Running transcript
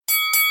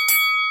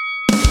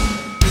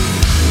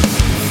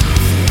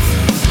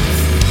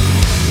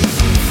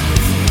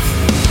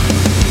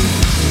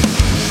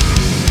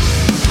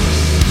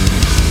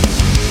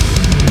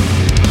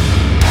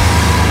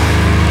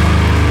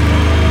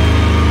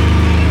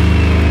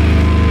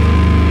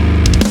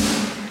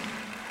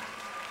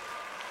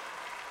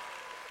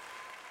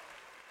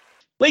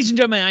Ladies and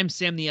gentlemen, I'm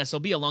Sam the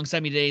SLB.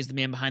 Alongside me today is the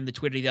man behind the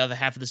Twitter, the other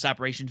half of this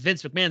operation,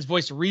 Vince McMahon's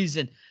voice of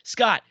reason.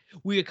 Scott,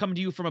 we are coming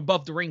to you from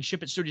above the ring,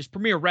 Ship It Studios'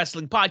 premier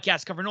wrestling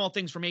podcast, covering all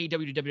things from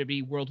AEW to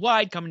WWE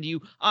worldwide, coming to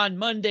you on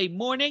Monday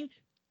morning.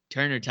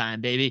 Turner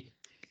time, baby.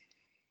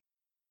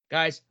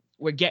 Guys,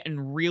 we're getting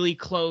really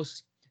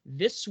close.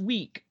 This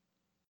week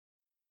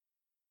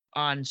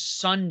on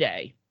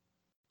Sunday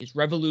is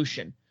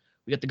Revolution.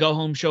 We got the Go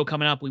Home show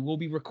coming up. We will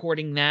be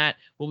recording that.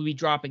 We'll be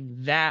dropping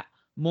that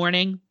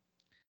morning.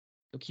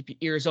 So keep your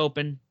ears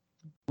open.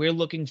 We're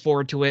looking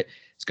forward to it.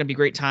 It's going to be a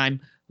great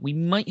time. We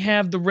might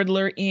have the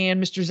Riddler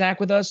and Mr. Zach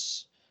with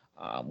us.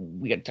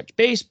 We got to touch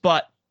base,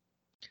 but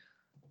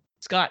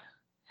Scott,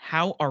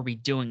 how are we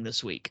doing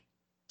this week?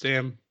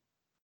 Sam,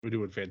 we're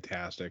doing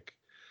fantastic.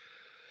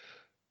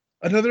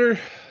 Another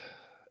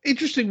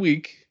interesting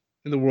week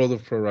in the world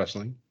of pro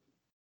wrestling,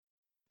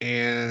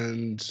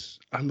 and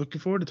I'm looking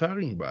forward to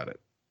talking about it.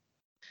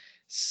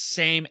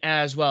 Same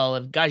as well.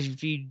 Guys,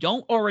 if you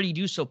don't already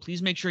do so,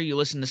 please make sure you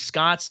listen to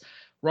Scott's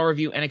Raw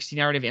Review, NXT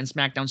Narrative, and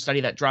SmackDown Study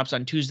that drops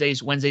on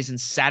Tuesdays, Wednesdays,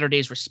 and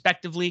Saturdays,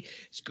 respectively.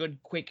 It's a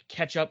good, quick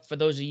catch-up for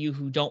those of you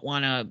who don't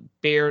want to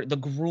bear the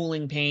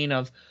grueling pain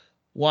of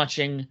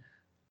watching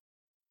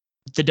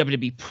the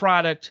WWE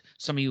product.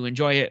 Some of you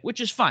enjoy it, which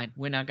is fine.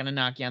 We're not going to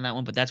knock you on that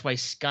one, but that's why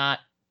Scott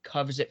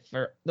covers it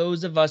for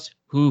those of us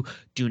who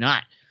do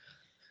not.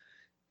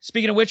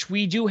 Speaking of which,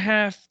 we do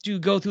have to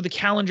go through the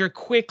calendar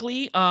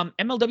quickly. MLW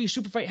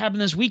Superfight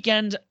happened this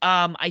weekend.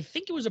 I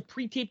think it was a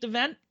pre-taped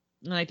event,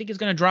 and I think it's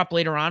going to drop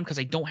later on because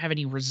I don't have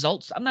any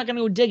results. I'm not going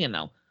to go digging,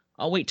 though.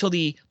 I'll wait till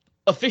the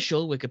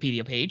official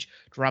Wikipedia page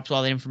drops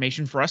all the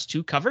information for us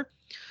to cover.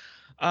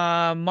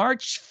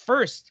 March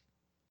 1st,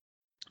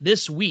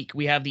 this week,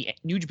 we have the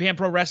New Japan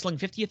Pro Wrestling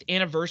 50th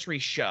Anniversary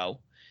Show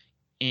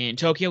in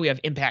Tokyo. We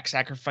have Impact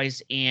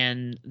Sacrifice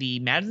and the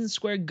Madison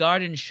Square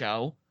Garden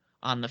Show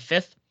on the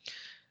 5th.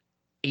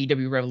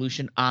 AEW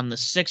Revolution on the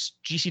 6th,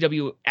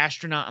 GCW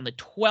Astronaut on the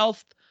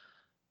 12th.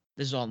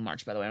 This is all in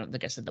March, by the way. I don't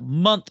think I said the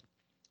month.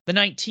 The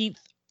 19th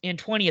and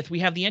 20th, we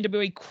have the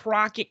NWA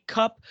Crockett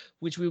Cup,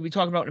 which we will be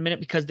talking about in a minute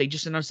because they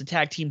just announced the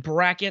tag team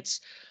brackets.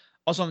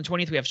 Also on the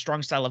 20th, we have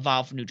Strong Style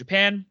Evolve from New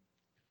Japan.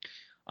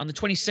 On the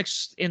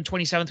 26th and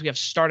 27th, we have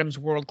Stardom's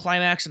World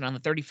Climax. And on the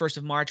 31st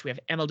of March, we have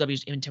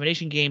MLW's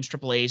Intimidation Games,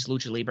 AAA's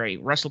Lucha Libre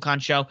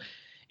WrestleCon show.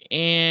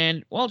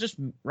 And, well,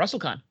 just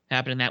WrestleCon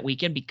happening that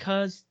weekend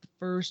because the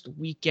first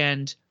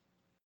weekend,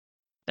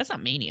 that's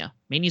not Mania.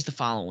 Mania's the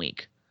following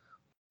week.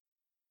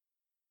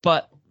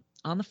 But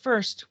on the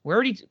first, we're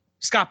already,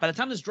 Scott, by the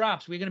time this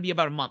drops, we're going to be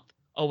about a month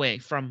away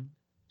from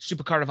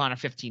Supercard of Honor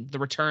 15, the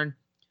return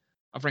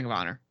of Ring of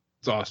Honor.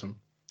 It's awesome.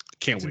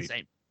 Can't wait.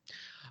 Insane.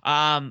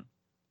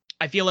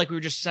 I feel like we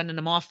were just sending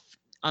them off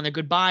on their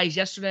goodbyes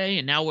yesterday,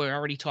 and now we're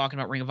already talking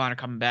about Ring of Honor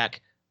coming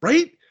back.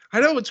 Right? I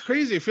know, it's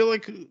crazy. I feel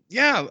like,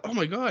 yeah, oh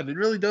my God, it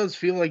really does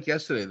feel like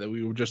yesterday that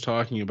we were just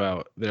talking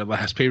about their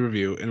last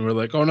pay-per-view, and we're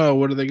like, oh no,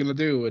 what are they going to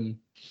do? And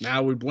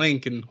now we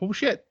blink, and oh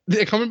shit,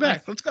 they're coming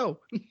back. Let's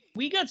go.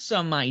 We got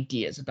some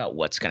ideas about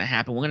what's going to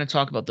happen. We're going to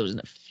talk about those in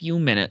a few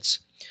minutes.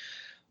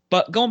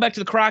 But going back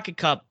to the Crockett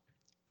Cup,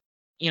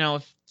 you know,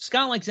 if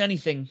Scott likes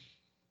anything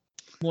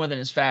more than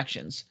his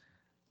factions,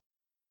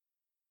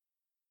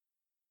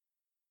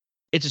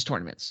 it's his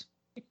tournaments.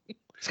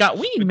 Scott,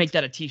 we need to make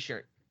that a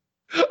t-shirt.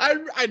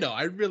 I know,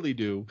 I really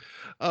do.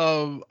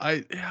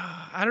 I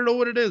don't know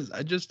what it is.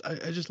 I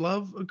just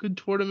love a good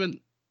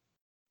tournament.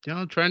 You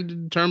know, trying to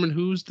determine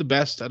who's the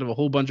best out of a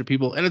whole bunch of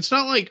people. And it's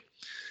not like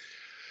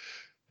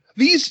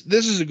this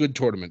is a good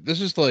tournament.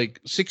 This is like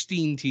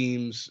 16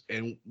 teams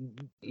and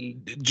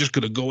just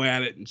gonna go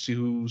at it and see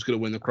who's gonna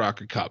win the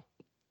Crockett Cup.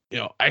 You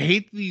know, I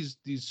hate these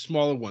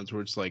smaller ones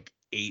where it's like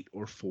 8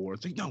 or 4.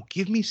 It's like, no,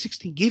 give me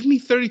 16, give me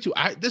 32.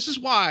 This is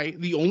why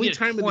the only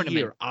time of the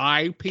year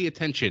I pay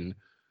attention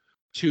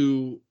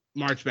to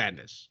March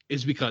Madness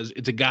is because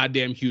it's a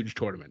goddamn huge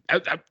tournament.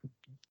 The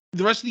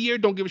rest of the year,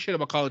 don't give a shit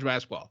about college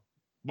basketball.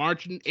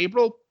 March and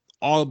April,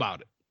 all about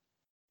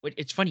it.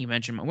 It's funny you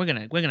mentioned. I'm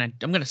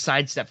gonna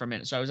sidestep for a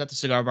minute. So I was at the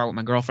cigar bar with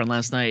my girlfriend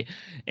last night,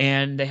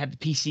 and they had the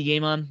PC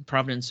game on,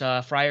 Providence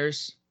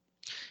Friars,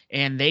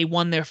 and they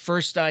won their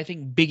first, I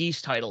think, Big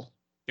East title.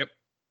 Yep.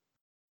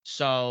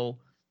 So,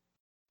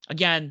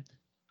 again,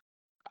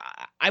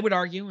 I would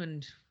argue,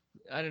 and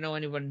I don't know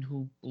anyone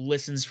who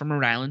listens from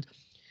Rhode Island.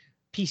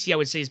 PC, I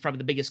would say, is probably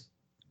the biggest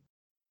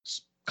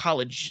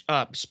college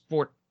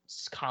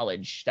sports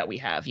college that we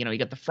have. You know, you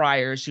got the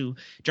Friars, who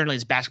generally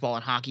is basketball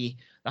and hockey.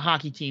 The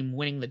hockey team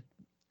winning the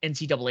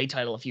NCAA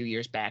title a few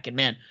years back. And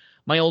man,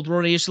 my old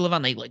road I used to live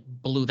on, they like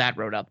blew that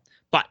road up.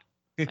 But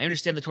I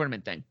understand the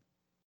tournament thing.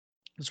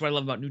 That's what I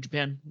love about New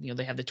Japan. You know,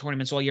 they have the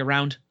tournaments all year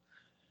round.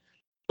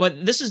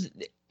 But this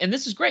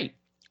is great.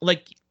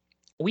 Like,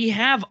 we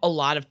have a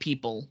lot of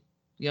people.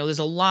 You know, there's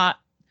a lot.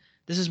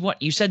 This is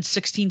what you said,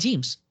 16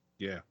 teams.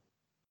 Yeah.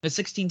 There's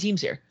 16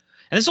 teams here.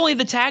 And it's only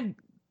the tag,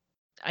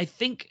 I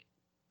think.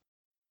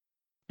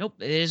 Nope,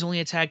 it is only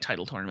a tag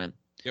title tournament.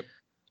 Yep.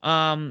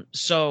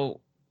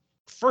 So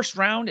first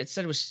round, it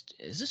said is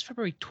this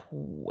February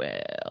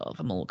 12th?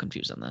 I'm a little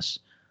confused on this.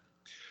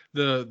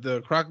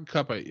 The Crockett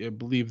Cup, I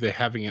believe they're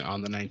having it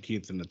on the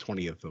 19th and the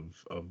 20th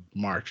of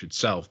March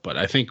itself. But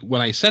I think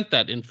when I sent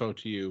that info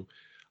to you,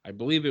 I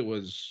believe it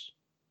was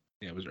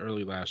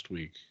early last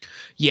week.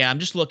 Yeah, I'm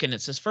just looking.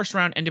 It says first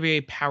round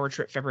NWA Power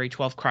Trip February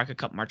 12th, Crockett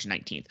Cup March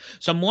 19th.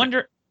 So I'm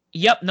wondering.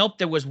 Yep, nope.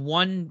 There was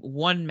one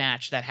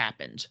match that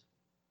happened.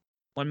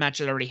 One match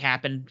that already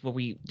happened where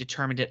we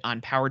determined it on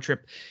Power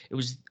Trip. It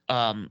was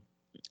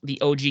the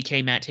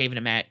OGK Matt Taven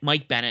and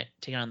Mike Bennett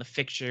taking on the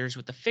Fixers,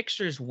 with the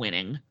Fixers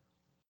winning.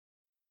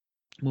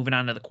 Moving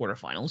on to the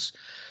quarterfinals.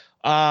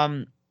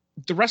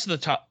 The rest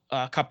of the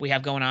cup we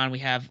have going on, we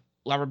have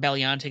La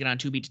Rebellion taking on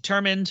To Be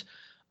Determined.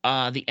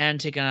 The End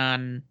taking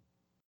on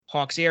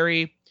Hawks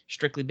Airy.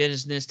 Strictly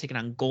Business taking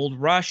on Gold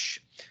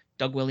Rush.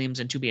 Doug Williams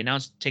and To Be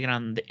Announced taking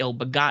on the Ill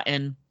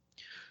Begotten.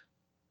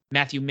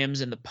 Matthew Mims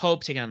and the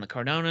Pope taking on the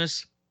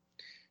Cardonas.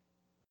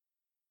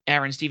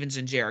 Aaron Stevens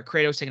and Jared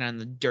Kratos taking on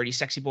the Dirty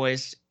Sexy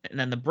Boys. And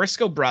then the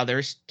Briscoe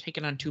Brothers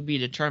taking on To Be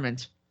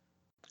Determined.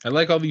 I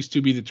like all these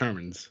To Be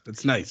Determined.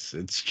 It's nice.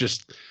 It's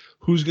just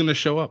who's going to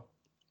show up.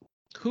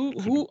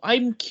 Who?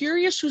 I'm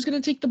curious who's going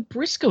to take the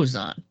Briscoes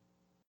on.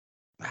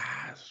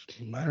 I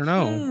don't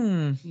know.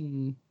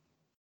 I'm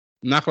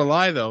not going to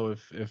lie, though.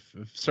 If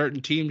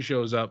certain team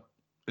shows up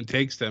and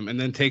takes them and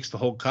then takes the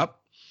whole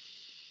cup,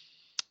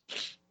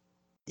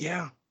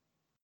 yeah.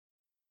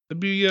 I'd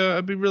be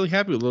really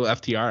happy with a little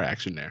FTR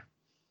action there.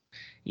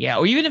 Yeah,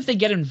 or even if they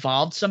get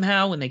involved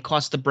somehow and they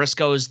cost the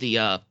Briscoes the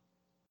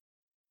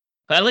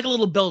I like a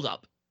little build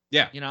up.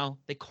 Yeah. You know,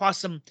 they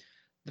cost them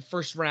the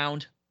first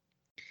round,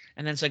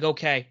 and then it's like,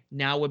 okay,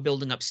 now we're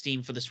building up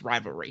steam for this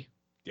rivalry.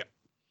 Yeah.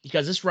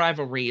 Because this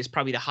rivalry is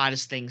probably the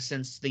hottest thing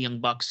since the Young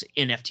Bucks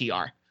in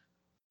FTR.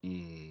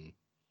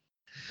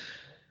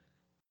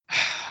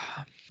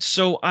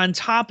 So on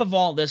top of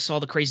all this, all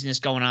the craziness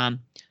going on,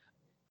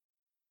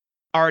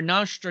 our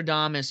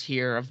Nostradamus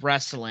here of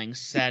wrestling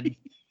said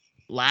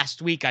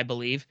last week, I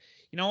believe,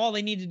 you know, all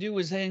they need to do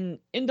is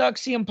induct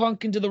CM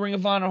Punk into the Ring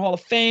of Honor Hall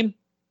of Fame.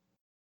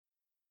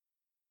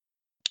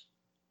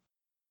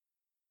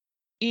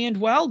 And,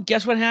 well,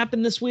 guess what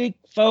happened this week,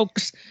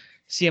 folks?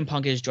 CM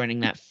Punk is joining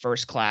that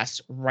first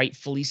class,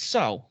 rightfully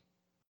so.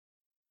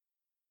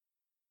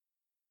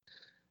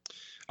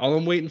 All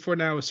I'm waiting for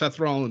now is Seth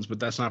Rollins, but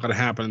that's not going to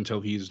happen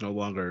until he's no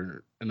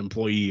longer an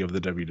employee of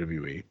the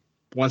WWE.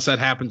 Once that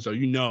happens, though,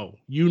 you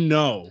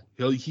know,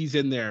 he's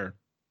in there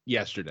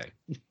yesterday.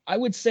 I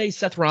would say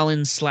Seth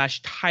Rollins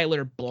 /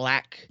 Tyler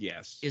Black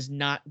is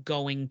not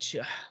going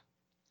to.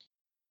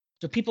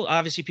 So people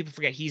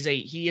forget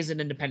he is an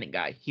independent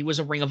guy. He was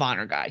a Ring of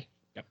Honor guy.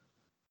 Yep.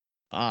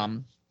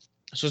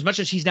 So as much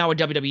as he's now a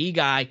WWE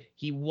guy,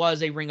 he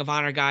was a Ring of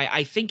Honor guy.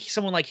 I think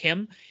someone like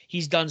him,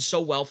 he's done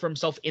so well for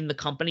himself in the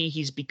company.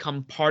 He's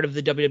become part of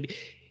the WWE.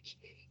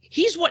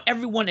 He's what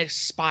everyone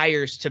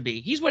aspires to be.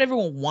 He's what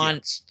everyone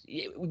wants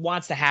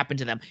to happen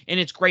to them. And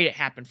it's great it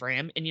happened for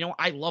him. And, you know,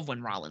 I love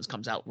when Rollins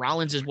comes out.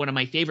 Rollins is one of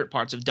my favorite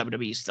parts of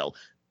WWE still.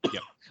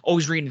 Yep.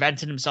 Always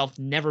reinventing himself,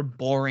 never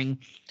boring.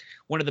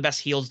 One of the best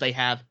heels they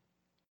have.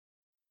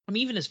 I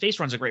mean, even his face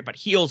runs are great, but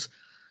heels,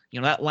 you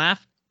know, that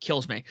laugh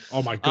kills me.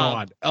 Oh, my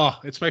God.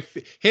 It's my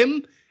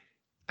him.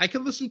 I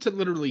could listen to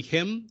literally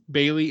him,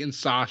 Bailey, and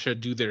Sasha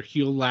do their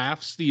heel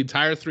laughs the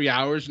entire 3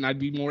 hours, and I'd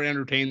be more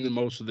entertained than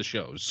most of the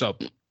shows. So...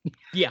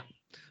 yeah,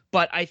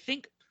 but I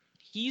think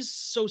he's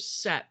so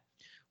set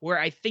where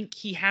I think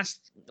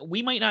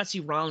we might not see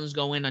Rollins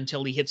go in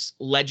until he hits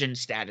legend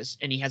status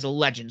and he has a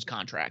Legends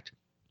contract.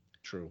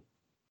 True.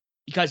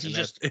 Because he's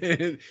just...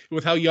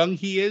 with how young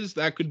he is,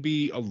 that could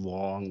be a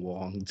long,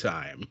 long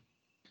time.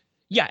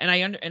 Yeah, and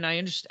I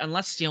understand,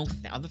 unless, you know,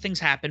 other things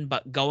happen,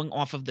 but going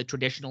off of the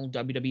traditional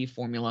WWE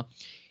formula,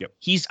 yep.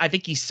 I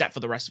think he's set for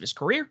the rest of his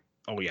career.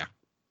 Oh, yeah.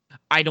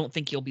 I don't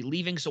think he'll be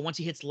leaving. So once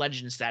he hits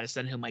legend status,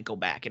 then he might go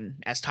back and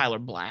as Tyler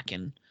Black.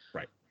 And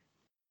right.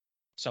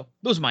 So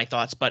those are my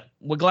thoughts. But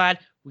we're glad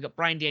we got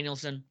Bryan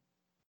Danielson,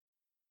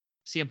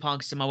 CM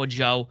Punk, Samoa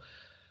Joe.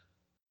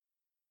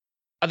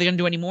 Are they going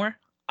to do any more?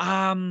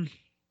 I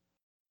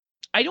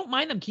don't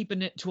mind them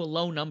keeping it to a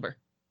low number.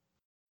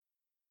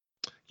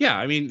 Yeah,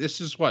 I mean,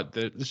 this is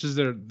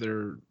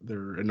their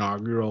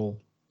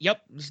inaugural.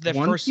 Yep, this is their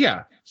one. first.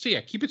 Yeah, so yeah,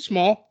 keep it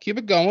small, keep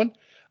it going.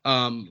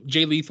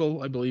 Jay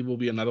Lethal, I believe, will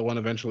be another one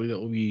eventually that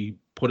will be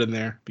put in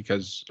there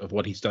because of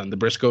what he's done. The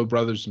Briscoe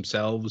brothers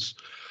themselves.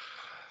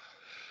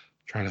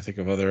 Trying to think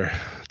of other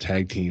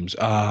tag teams.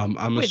 I'm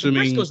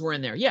assuming the Briscoes were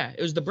in there. Yeah,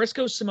 it was the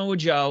Briscoes, Samoa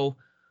Joe.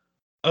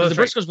 Oh, the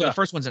Briscoes were the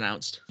first ones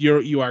announced.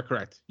 You are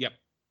correct. Yep.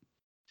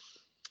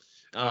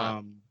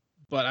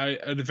 But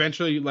I'd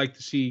eventually like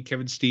to see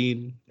Kevin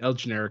Steen, El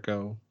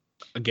Generico,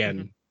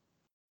 again.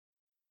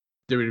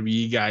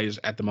 WWE guys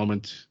at the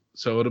moment,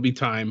 so it'll be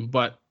time,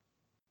 but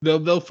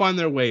they'll find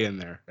their way in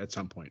there at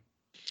some point.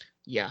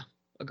 Yeah,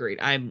 agreed.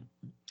 And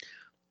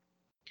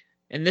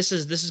this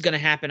is going to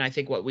happen. I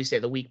think what we say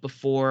the week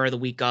before, the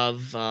week of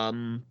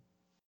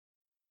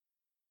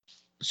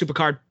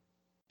Supercard.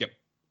 Yep.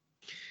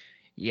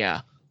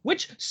 Yeah.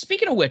 Which,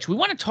 speaking of which, I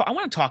want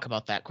to talk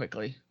about that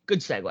quickly. Good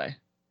segue.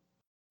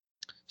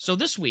 So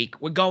this week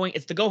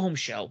it's the Go Home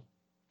show.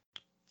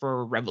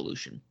 for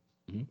Revolution.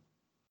 Mm-hmm.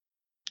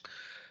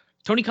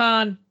 Tony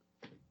Khan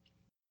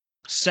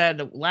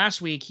said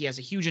last week he has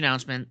a huge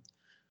announcement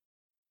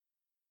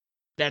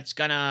that's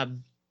gonna,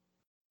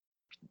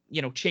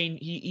 change.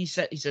 He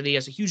said he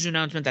has a huge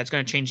announcement that's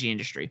gonna change the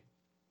industry.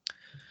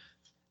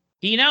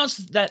 He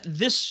announced that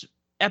this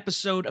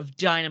episode of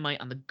Dynamite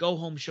on the Go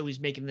Home show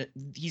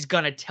he's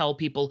gonna tell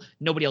people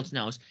nobody else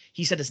knows.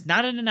 He said it's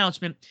not an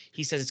announcement.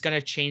 He said it's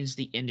gonna change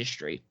the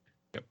industry,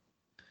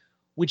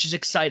 which is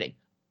exciting.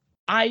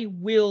 I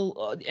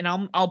will, and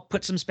I'll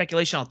put some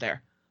speculation out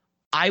there.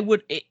 I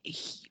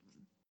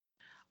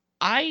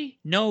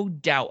no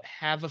doubt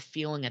have a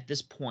feeling at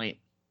this point,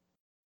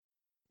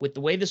 with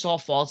the way this all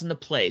falls into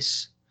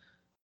place,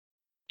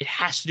 it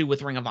has to do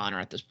with Ring of Honor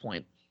at this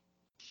point.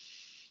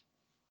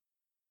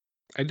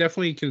 I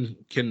definitely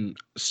can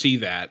see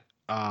that.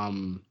 I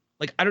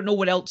don't know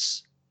what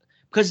else,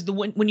 because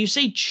when you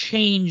say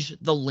change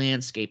the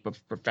landscape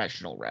of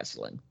professional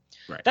wrestling,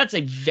 right? That's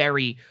a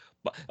very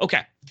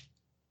okay.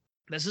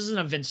 This isn't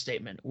a Vince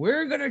statement.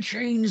 We're gonna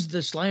change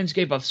this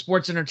landscape of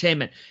sports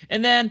entertainment,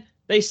 and then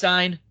they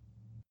sign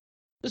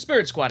the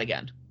Spirit Squad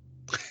again.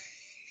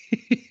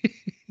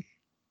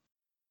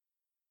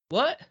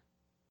 What?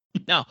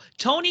 Now,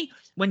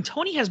 when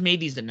Tony has made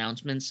these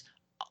announcements,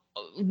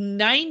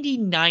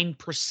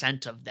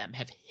 99% of them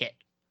have hit.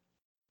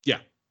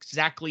 Yeah.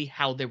 Exactly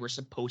how they were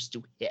supposed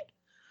to hit.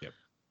 Yep.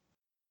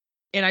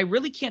 And I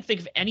really can't think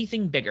of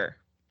anything bigger.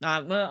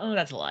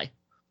 That's a lie.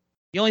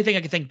 The only thing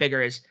I can think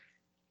bigger is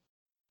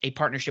a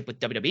partnership with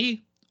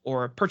WWE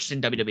or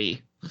purchasing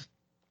WWE.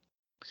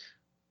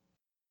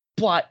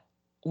 But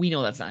we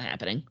know that's not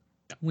happening.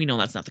 No. We know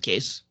that's not the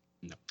case.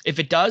 No. If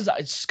it does,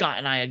 Scott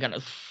and I are going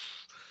to...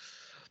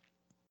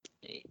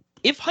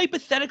 If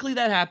hypothetically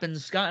that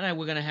happens, Scott and I,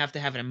 we're going to have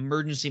an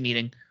emergency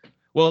meeting.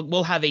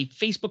 We'll have a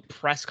Facebook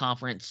press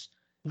conference.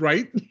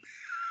 Right?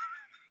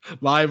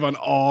 Live on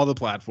all the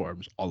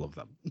platforms, all of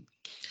them.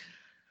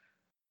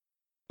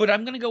 But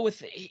I'm going to go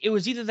with, it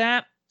was either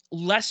that,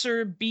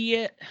 lesser be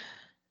it.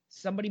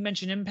 Somebody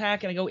mentioned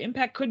Impact, and I go,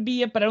 Impact could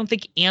be it, but I don't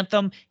think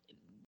Anthem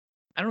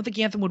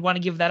would want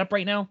to give that up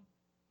right now.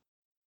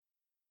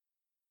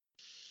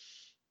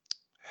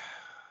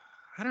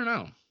 I don't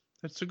know.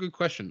 That's a good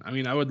question. I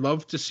mean, I would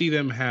love to see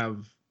them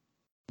have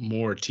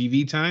more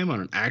TV time on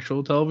an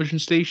actual television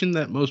station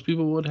that most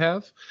people would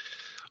have.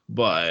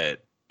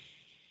 But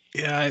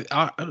yeah,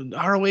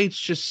 ROH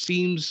just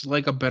seems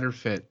like a better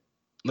fit.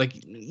 Like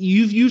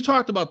you've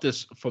talked about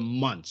this for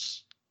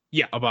months.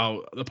 Yeah,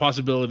 about the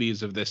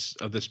possibilities of this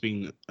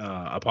being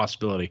a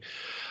possibility.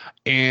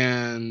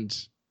 And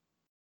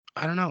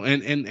I don't know.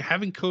 And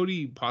having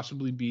Cody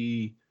possibly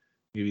be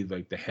maybe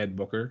like the head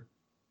booker,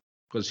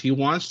 because he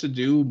wants to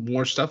do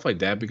more stuff like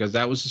that, because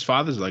that was his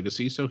father's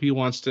legacy. So he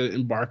wants to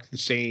embark on the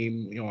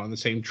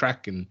same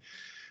track and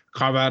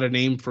carve out a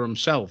name for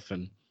himself.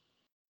 And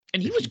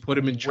he was put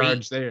him in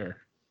charge there.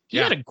 He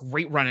had a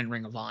great run in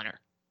Ring of Honor.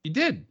 He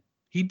did.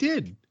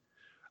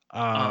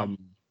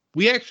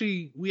 We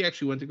actually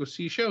went to go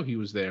see a show. He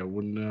was there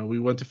when we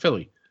went to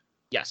Philly.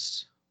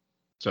 Yes.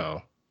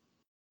 So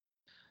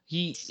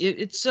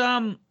it's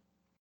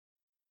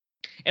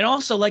and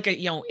also, like,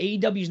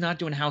 AEW's not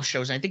doing house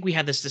shows. And I think we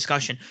had this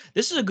discussion.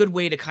 This is a good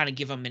way to kind of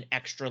give them an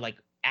extra,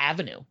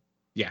 avenue.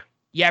 Yeah.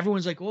 Yeah,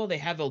 everyone's like, oh, they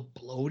have a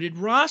bloated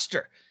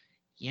roster.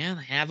 Yeah,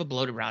 they have a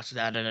bloated roster.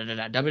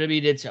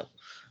 WWE did so.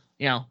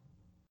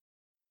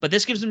 But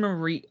this gives them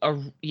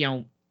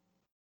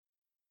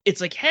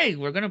it's like, hey,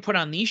 we're going to put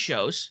on these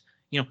shows.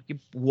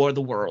 War of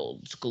the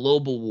Worlds,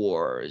 Global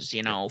Wars,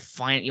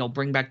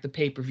 bring back the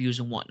pay-per-views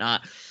and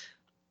whatnot.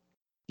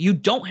 You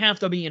don't have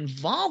to be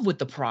involved with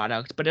the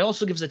product, but it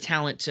also gives the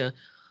talent to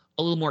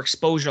a little more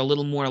exposure, a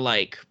little more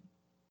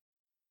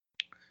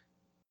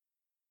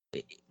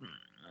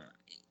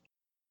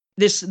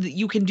this.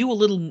 You can do a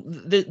little.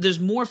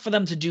 There's more for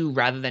them to do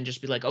rather than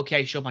just be like,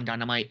 okay, show up on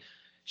Dynamite,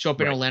 show up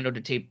in Orlando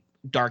to tape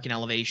Dark and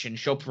Elevation,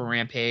 show up for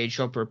Rampage,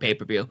 show up for a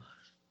pay-per-view.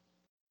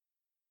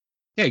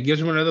 Yeah, it gives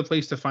them another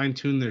place to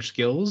fine-tune their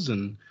skills,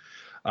 and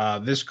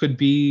this could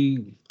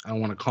be, I don't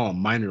want to call them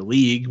minor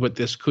league, but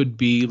this could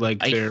be like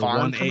their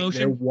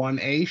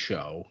 1A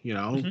show,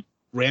 Mm-hmm.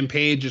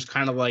 Rampage is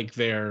kind of like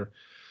this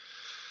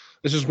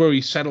is where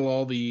we settle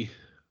all the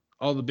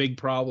big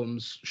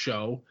problems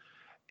show.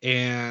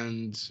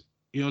 And,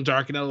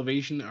 Dark and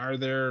Elevation are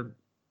their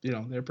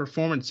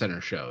performance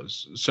center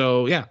shows.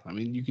 So yeah, I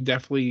mean, you could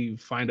definitely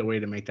find a way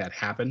to make that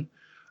happen.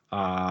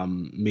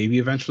 Maybe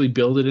eventually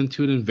build it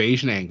into an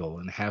invasion angle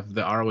and have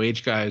the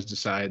ROH guys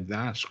decide,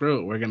 screw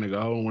it, we're going to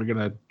go and we're going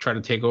to try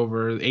to take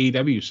over the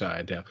AEW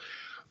side.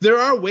 There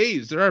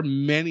are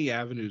many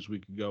avenues we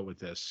could go with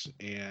this.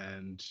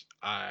 And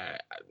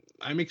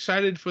I'm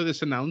excited for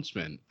this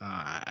announcement.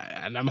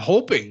 And I'm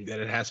hoping that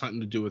it has something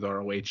to do with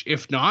ROH.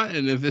 If not,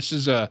 and if this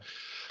is a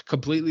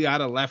completely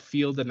out of left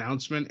field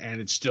announcement and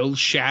it still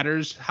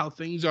shatters how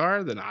things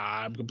are, then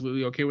I'm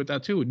completely okay with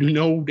that too. You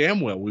know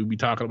damn well we'll be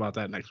talking about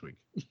that next week.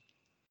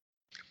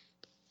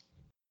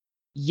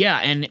 Yeah,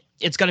 and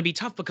it's going to be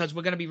tough because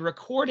we're going to be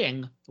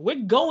recording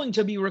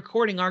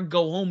our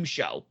Go Home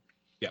show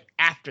Yep.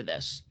 after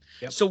this.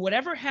 Yep. So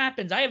whatever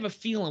happens, I have a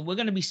feeling we're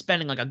going to be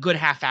spending like a good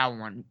half hour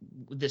on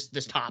this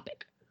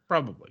topic.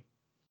 Probably.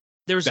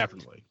 There's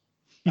definitely.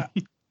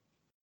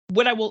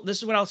 This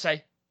is what I'll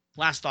say.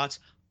 Last thoughts.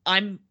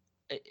 I've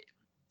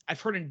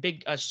heard a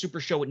big super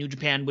show with New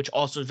Japan, which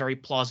also is very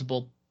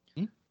plausible.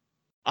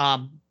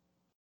 Mm-hmm.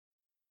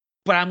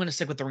 But I'm going to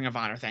stick with the Ring of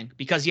Honor thing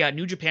because, yeah,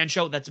 New Japan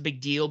show, that's a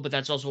big deal, but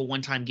that's also a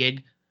one-time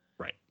gig.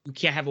 Right. You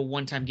can't have a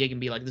one-time gig and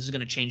be like, this is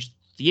going to change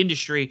the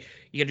industry.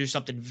 You got to do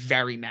something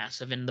very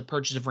massive. And the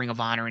purchase of Ring of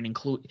Honor and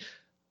include.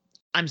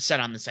 I'm set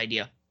on this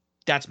idea.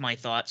 That's my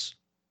thoughts.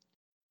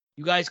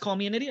 You guys call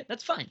me an idiot?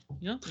 That's fine.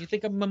 You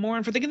think I'm a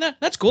moron for thinking that?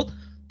 That's cool.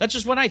 That's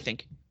just what I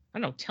think. I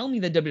don't know. Tell me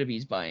that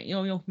WWE's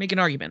buying. Make an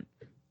argument.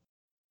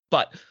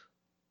 But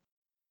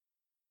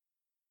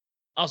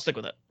I'll stick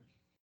with it.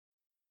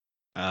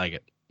 I like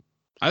it.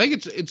 I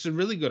think it's a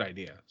really good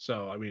idea.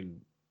 So, I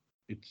mean,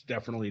 it's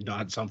definitely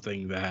not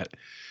something that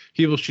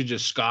people should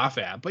just scoff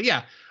at. But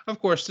yeah, of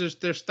course,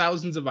 there's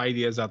thousands of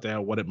ideas out there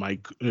what it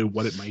might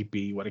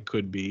be, what it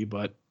could be.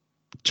 But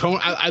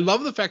I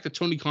love the fact that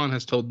Tony Khan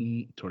has told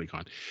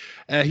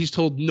he's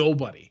told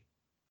nobody.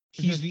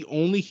 He's the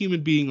only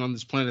human being on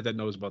this planet that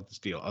knows about this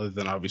deal, other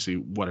than obviously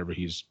whatever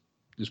his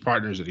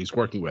partners that he's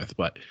working with.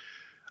 But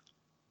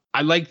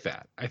I like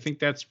that. I think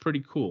that's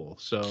pretty cool.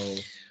 So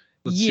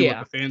let's see what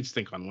the fans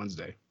think on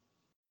Wednesday.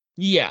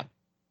 Yeah.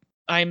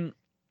 I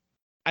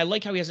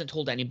like how he hasn't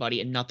told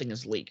anybody and nothing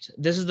is leaked.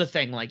 This is the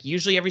thing. Like,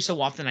 usually every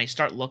so often I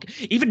start looking.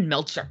 Even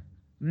Meltzer.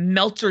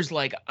 Meltzer's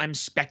like, I'm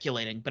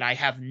speculating, but I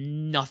have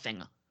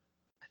nothing.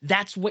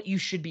 That's what you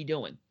should be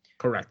doing.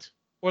 Correct.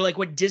 Or like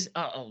what Disney.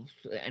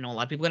 I know a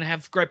lot of people are going to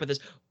have gripe with this.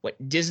 What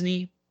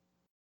Disney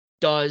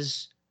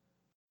does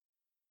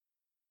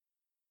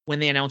when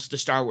they announce the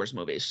Star Wars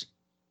movies.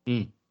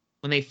 When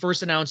they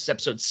first announced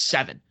episode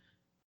 7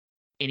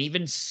 and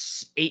even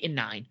 8 and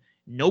 9,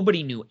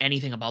 nobody knew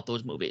anything about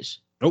those movies.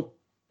 Nope.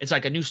 It's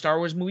like a new Star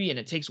Wars movie and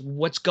it takes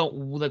what?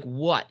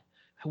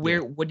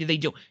 What did they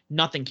do?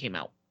 Nothing came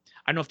out.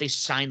 I don't know if they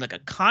signed like a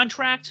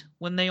contract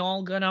when they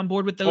all got on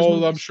board with those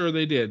movies. I'm sure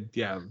they did.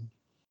 Yeah.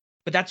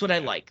 But that's what I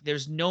like.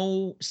 There's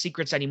no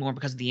secrets anymore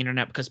because of the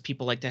internet, because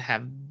people like to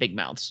have big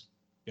mouths.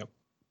 Yep.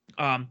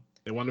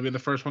 They want to be the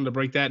first one to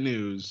break that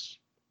news.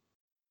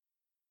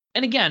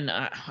 And again,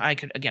 we're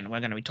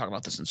going to be talking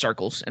about this in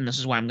circles, and this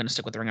is why I'm going to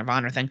stick with the Ring of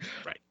Honor thing.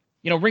 Right.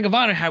 Ring of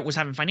Honor was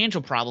having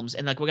financial problems,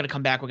 and like we're going to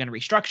come back, we're going to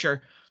restructure.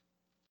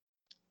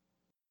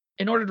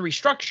 In order to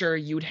restructure,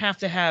 you would have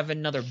to have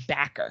another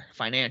backer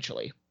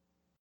financially.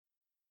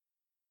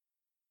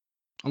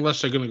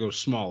 Unless they're going to go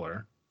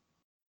smaller.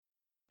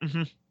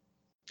 Mm-hmm.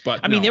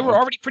 But I mean, they were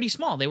already pretty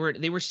small. They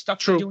were stuck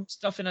doing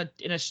stuff in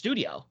a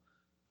studio.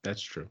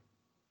 That's true.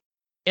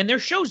 And their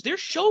shows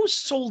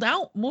sold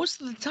out most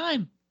of the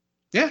time.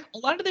 Yeah. A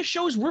lot of their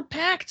shows were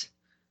packed.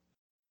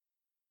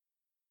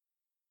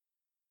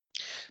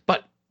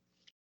 But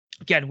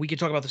again, we could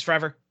talk about this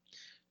forever.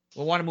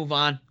 We'll want to move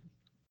on.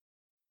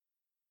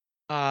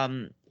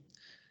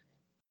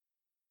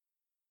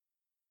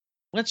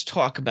 Let's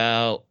talk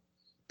about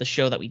the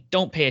show that we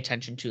don't pay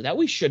attention to, that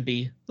we should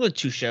be. The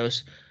 2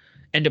 shows.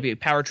 NWA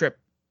Power Trip.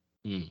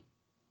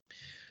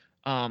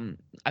 Are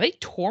they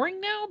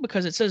touring now?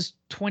 Because it says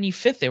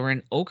 25th. They were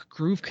in Oak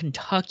Grove,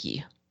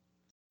 Kentucky.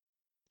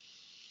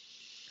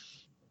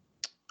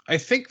 I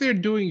think they're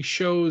doing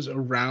shows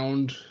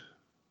around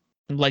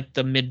like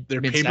the their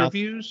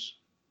pay-per-views.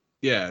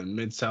 Yeah,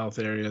 Mid-South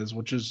areas,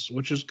 which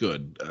is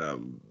good.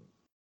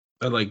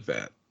 I like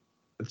that.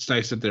 It's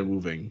nice that they're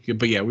moving.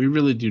 But yeah, we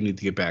really do need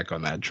to get back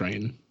on that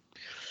train.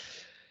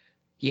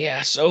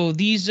 Yeah, so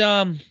these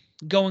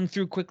going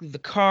through quickly the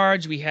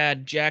cards, we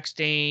had Jack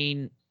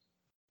Stane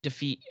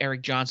defeat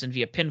Eric Johnson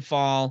via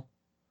pinfall.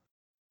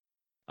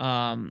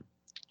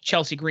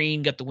 Chelsea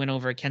Green got the win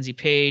over Kenzie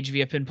Page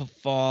via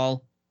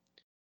pinfall.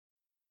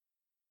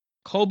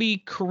 Kobe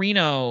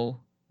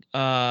Carino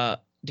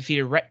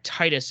defeated Rhett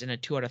Titus in a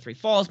 2 out of 3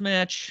 falls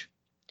match.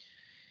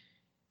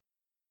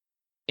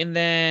 And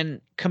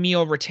then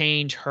Camille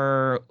retained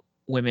her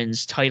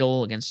women's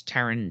title against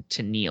Taryn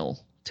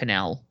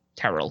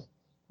Terrell.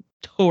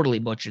 Totally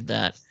butchered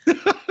that.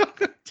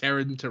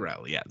 Taryn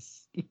Terrell,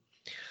 yes.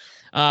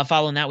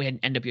 Following that, we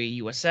had NWA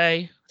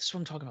USA. This is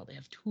what I'm talking about. They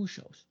have 2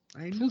 shows.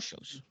 I know. 2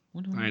 shows.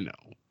 I know.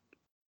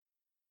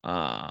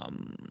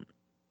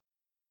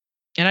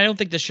 And I don't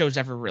think this show's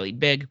ever really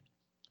big.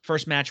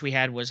 First match we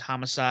had was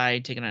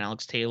Homicide taking on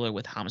Alex Taylor,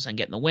 with Homicide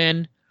getting the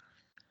win.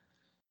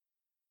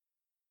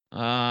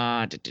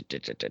 And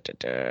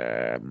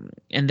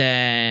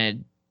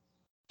then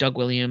Doug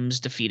Williams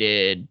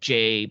defeated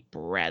Jay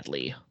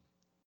Bradley.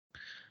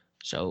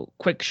 So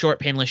quick, short,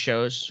 painless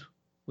shows,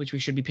 which we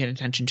should be paying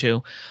attention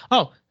to.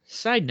 Oh,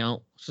 side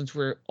note, since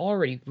we're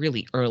already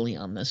really early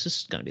on this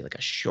is going to be like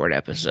a short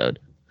episode.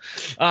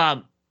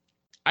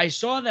 I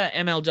saw that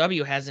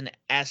MLW has an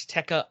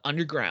Azteca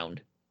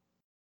Underground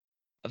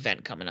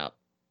event coming up.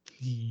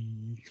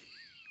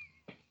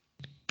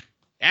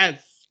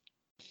 Yes.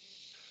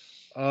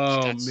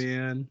 Oh, That's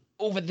man.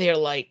 over there,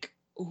 like,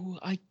 ooh,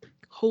 I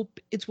hope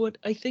it's what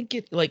I think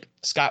it. Like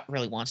Scott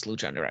really wants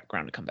Lucha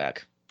Underground to come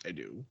back. I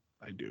do.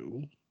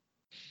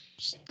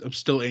 I'm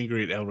still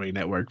angry at El Rey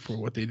Network for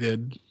what they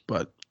did,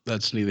 but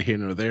that's neither here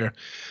nor there.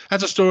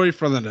 That's a story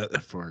for another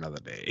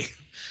day.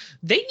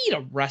 They need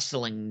a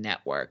wrestling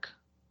network.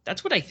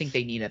 That's what I think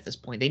they need at this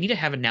point. They need to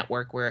have a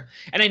network where,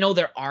 and I know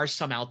there are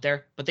some out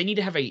there, but they need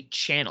to have a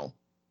channel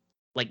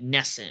like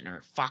Nessun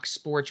or Fox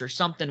Sports or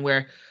something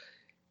where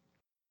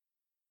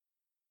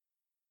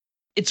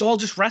it's all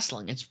just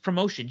wrestling. It's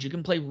promotions. You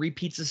can play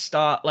repeats of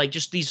stuff, like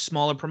just these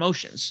smaller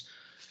promotions.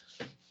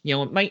 You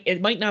know,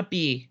 it might not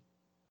be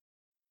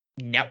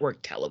network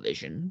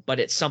television, but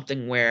it's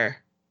something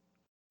where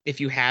if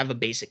you have a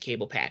basic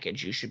cable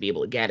package, you should be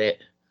able to get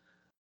it.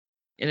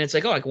 And it's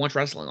like, oh, I can watch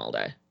wrestling all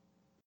day.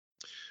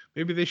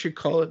 Maybe they should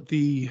call it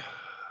the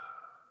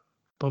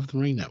Above the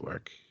Ring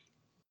Network.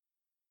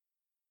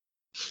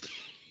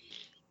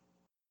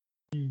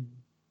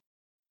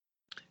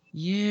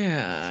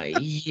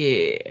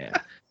 Yeah.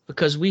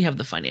 Because we have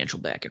the financial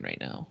backing right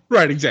now.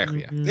 Right,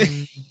 exactly.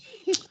 Yeah.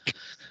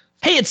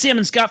 Hey, it's Sam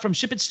and Scott from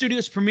Ship It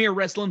Studios' premier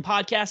wrestling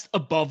podcast,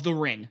 Above the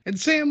Ring. And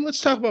Sam, let's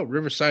talk about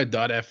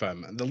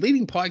Riverside.fm, the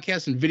leading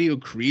podcast and video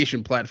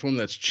creation platform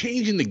that's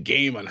changing the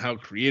game on how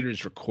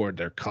creators record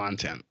their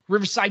content.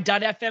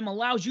 Riverside.fm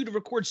allows you to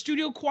record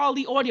studio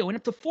quality audio and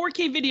up to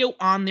 4K video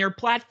on their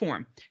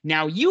platform.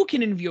 Now you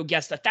can interview a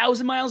guest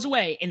 1,000 miles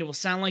away and it will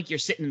sound like you're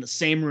sitting in the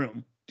same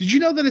room. Did you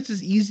know that it's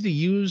as easy to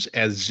use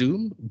as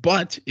Zoom,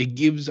 but it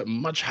gives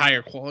much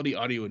higher quality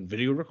audio and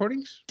video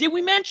recordings? Did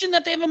we mention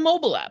that they have a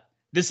mobile app?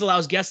 This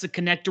allows guests to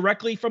connect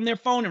directly from their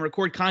phone and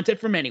record content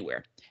from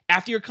anywhere.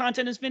 After your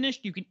content is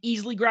finished, you can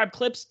easily grab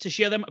clips to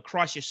share them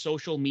across your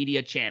social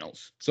media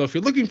channels. So if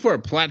you're looking for a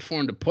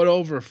platform to put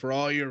over for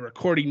all your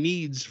recording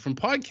needs, from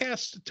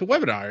podcasts to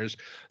webinars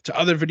to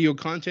other video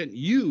content,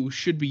 you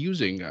should be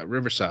using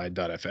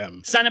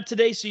Riverside.fm. Sign up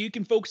today so you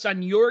can focus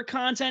on your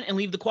content and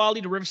leave the quality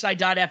to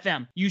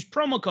Riverside.fm. Use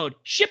promo code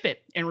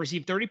SHIPIT and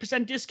receive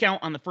 30%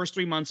 discount on the first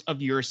 3 months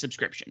of your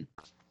subscription.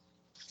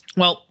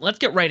 Well, let's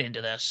get right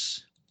into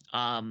this.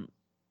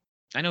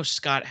 I know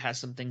Scott has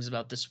some things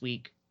about this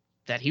week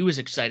that he was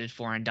excited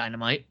for on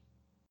Dynamite.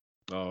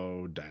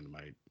 Oh,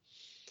 Dynamite.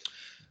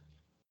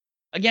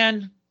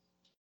 Again,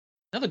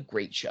 another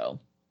great show.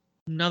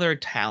 Another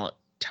talented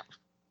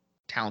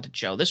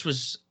show. This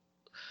was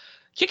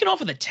kicking off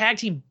with a tag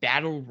team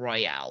battle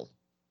royale,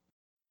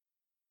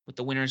 with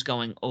the winners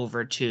going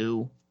over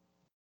to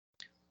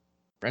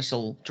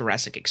Wrestle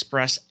Jurassic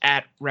Express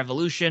at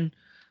Revolution.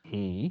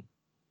 Mm-hmm.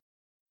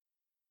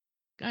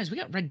 Guys, we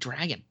got Red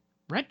Dragon.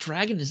 Red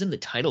Dragon is in the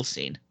title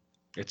scene.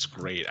 It's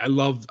great. I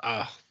loved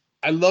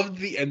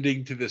the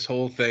ending to this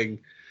whole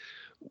thing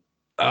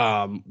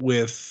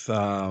with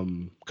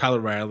Kyle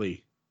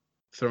O'Reilly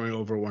throwing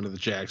over one of the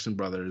Jackson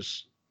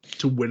brothers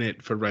to win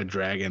it for Red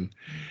Dragon,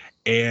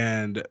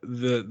 and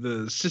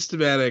the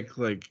systematic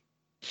like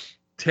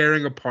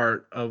tearing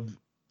apart of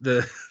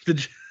the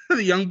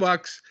Young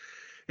Bucks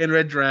and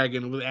Red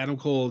Dragon with Adam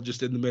Cole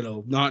just in the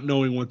middle, not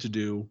knowing what to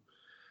do.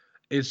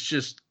 It's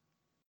just,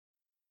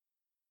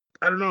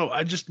 I don't know.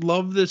 I just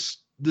love this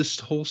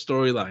whole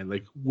storyline.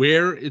 Like,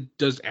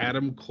 does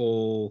Adam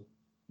Cole,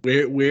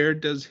 where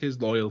does his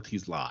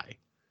loyalties lie?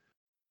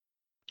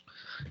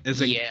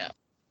 It's like, yeah,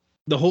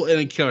 the whole,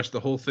 and of course the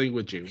whole thing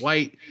with Jay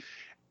White,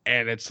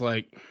 and it's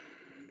like,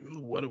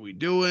 what are we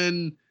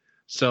doing?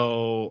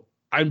 So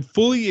I'm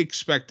fully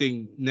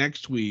expecting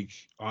next week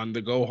on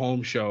the Go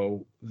Home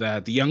show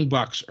that the Young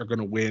Bucks are going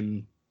to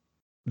win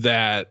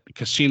that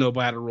Casino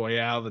Battle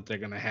Royale that they're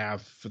going to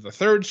have for the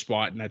third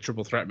spot in that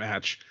triple threat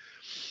match.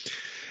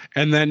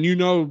 And then,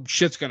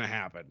 shit's going to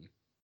happen.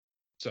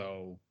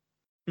 So,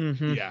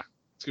 yeah,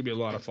 it's going to be a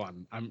lot of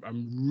fun.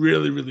 I'm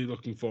really, really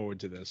looking forward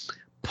to this.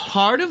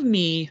 Part of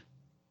me,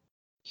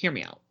 hear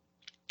me out.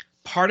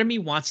 Part of me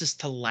wants this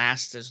to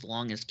last as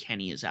long as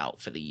Kenny is out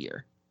for the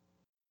year.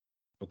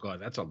 Oh, God,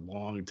 that's a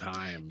long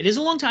time. It is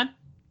a long time.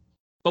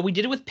 But we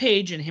did it with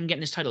Paige and him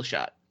getting his title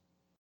shot.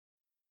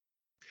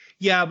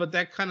 Yeah, but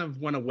that kind of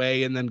went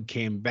away and then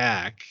came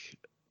back.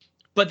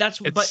 But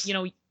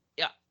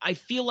I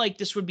feel like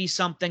this would be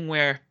something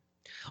where,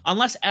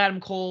 unless Adam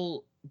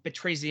Cole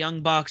betrays the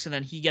Young Bucks and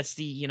then he gets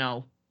the,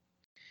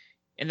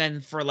 and then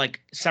for like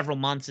several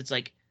months, it's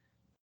like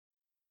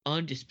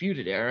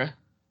Undisputed Era.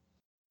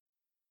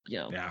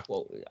 Yeah.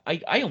 Well,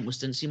 I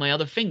almost didn't see my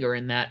other finger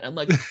in that. I'm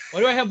like,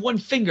 why do I have one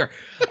finger?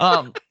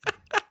 But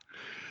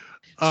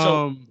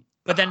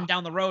then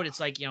down the road, it's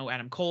like,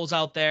 Adam Cole's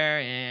out there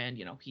and,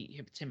 he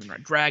hits him and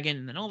Red Dragon.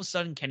 And then all of a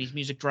sudden, Kenny's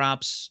music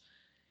drops.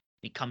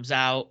 He comes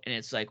out and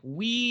it's like,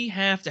 we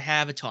have to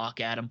have a talk,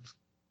 Adam.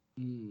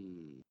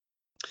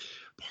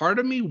 Part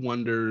of me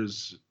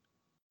wonders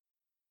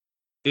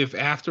if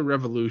after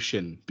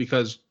Revolution,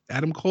 because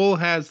Adam Cole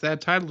has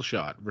that title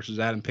shot versus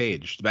Adam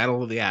Page, the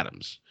Battle of the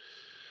Atoms.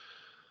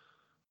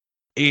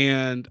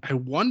 And I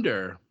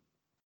wonder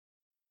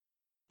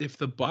if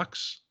the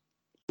Bucks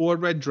or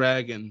Red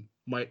Dragon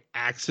might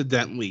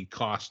accidentally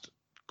cost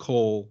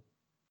Cole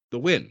the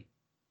win.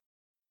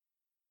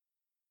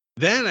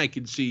 Then I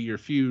could see your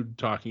feud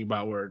talking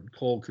about where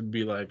Cole could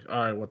be like,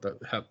 all right, what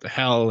the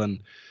hell? And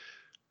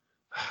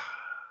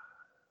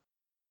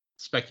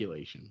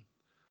speculation.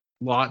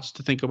 Lots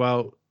to think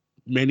about,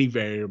 many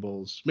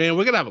variables. Man,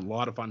 we're going to have a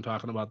lot of fun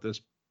talking about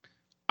this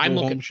I'm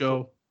Go looking. Home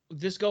show.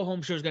 This Go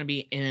Home show is going to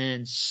be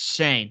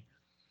insane.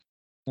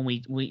 When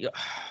we there's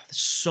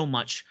so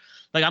much.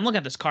 Like, I'm looking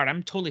at this card.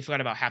 I'm totally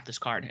forgot about half this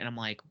card. And I'm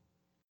like,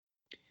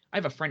 I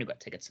have a friend who got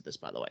tickets to this,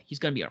 by the way. He's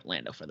going to be in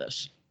Orlando for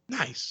this.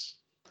 Nice.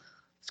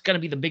 It's going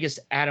to be the biggest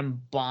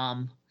Atom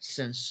bomb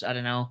since, I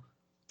don't know.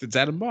 It's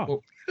Atom Bomb.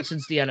 Well,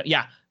 since the Atom.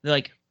 Yeah.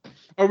 Like,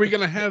 are we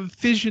going to have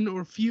fission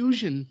or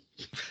fusion?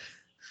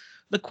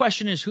 The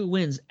question is, who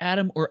wins,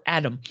 Atom or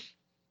Adam?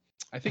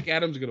 I think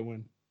Adam's going to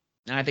win.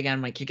 And I think Adam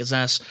might kick his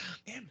ass.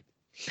 Damn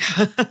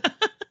it.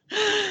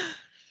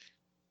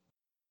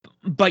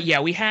 But yeah,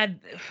 we had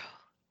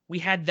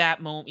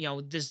that moment. You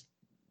know, there's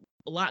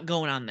a lot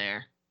going on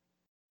there.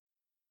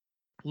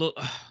 Look,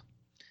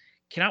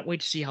 cannot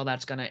wait to see how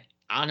that's gonna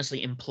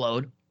honestly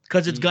implode,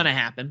 because it's gonna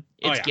happen.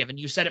 It's given.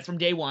 You said it from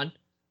day one.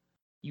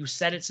 You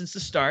said it since the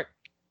start.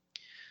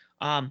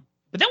 But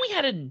then we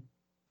had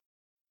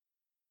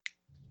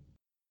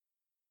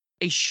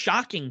a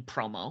shocking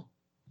promo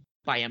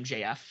by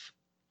MJF.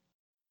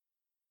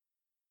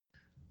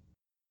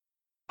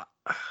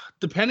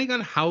 Depending on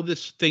how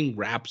this thing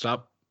wraps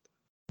up,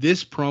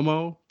 this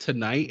promo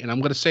tonight, and I'm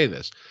going to say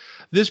this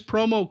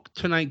promo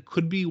tonight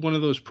could be one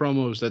of those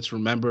promos that's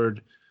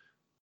remembered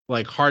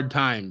like Hard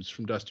Times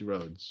from Dusty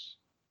Rhodes.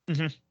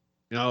 Mm-hmm.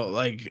 You know,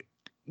 like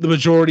the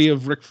majority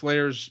of Ric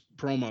Flair's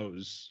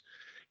promos.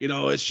 You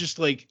know, it's just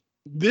like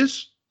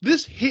this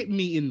hit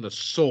me in the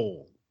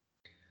soul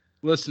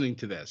listening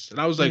to this. And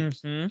I was like,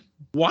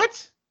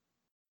 what?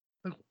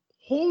 Like,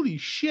 holy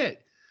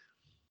shit.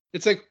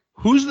 It's like,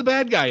 who's the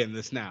bad guy in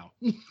this now?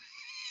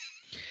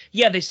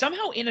 Yeah, they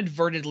somehow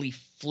inadvertently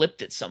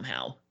flipped it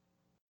somehow.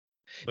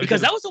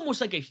 Because that was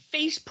almost like a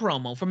face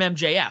promo from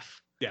MJF.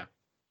 Yeah.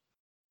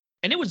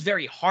 And it was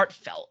very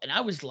heartfelt. And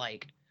I was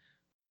like...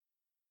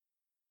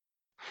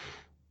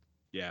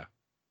 Yeah.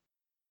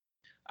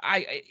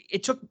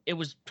 It took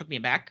me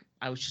aback.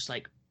 I was just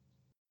like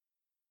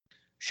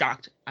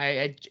shocked.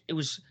 It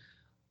was...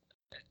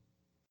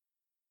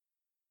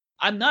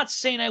 I'm not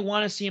saying I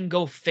want to see him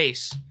go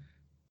face,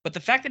 but the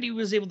fact that he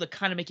was able to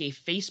kind of make a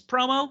face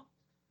promo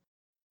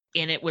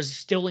and it was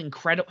still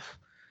incredible.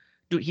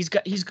 Dude, he's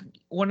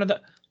one of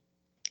the...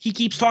 He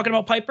keeps talking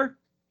about Piper.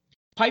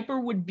 Piper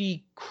would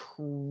be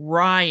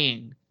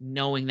crying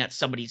knowing that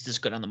somebody's this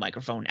good on the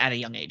microphone at a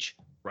young age.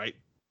 Right.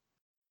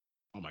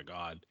 Oh my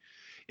God.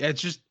 Yeah,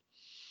 it's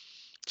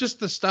just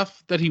the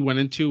stuff that he went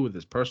into with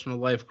his personal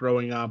life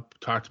growing up.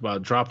 Talked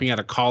about dropping out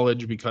of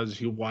college because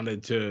he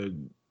wanted to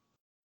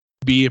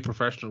be a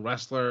professional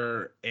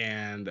wrestler,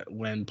 and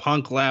when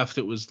Punk left,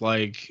 it was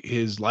like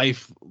his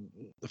life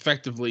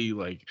effectively,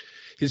 like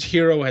his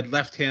hero had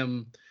left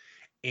him.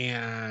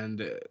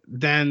 And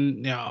then,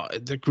 you know,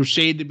 the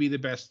crusade to be the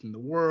best in the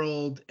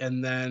world,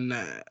 and then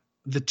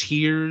the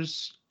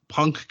tears,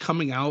 Punk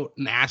coming out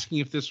and asking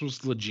if this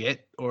was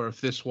legit or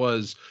if this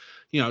was,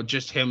 you know,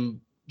 just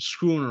him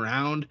screwing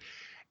around.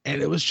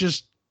 And it was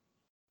just,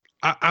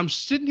 I'm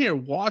sitting here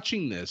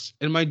watching this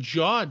and my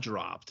jaw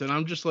dropped, and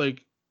I'm just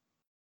like,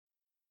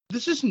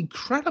 this is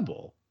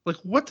incredible. Like,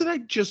 what did I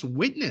just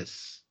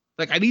witness?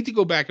 Like, I need to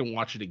go back and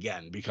watch it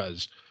again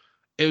because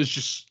it was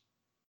just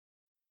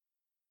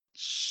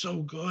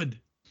so good.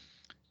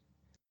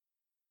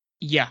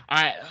 Yeah,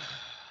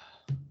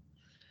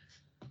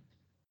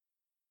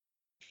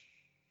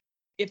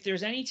 if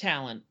there's any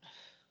talent,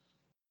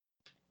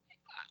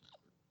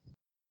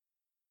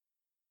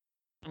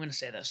 I'm going to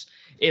say this.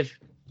 If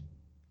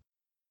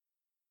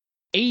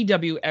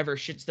AEW ever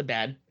shits the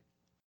bed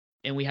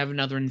and we have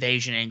another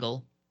invasion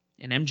angle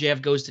and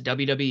MJF goes to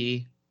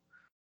WWE,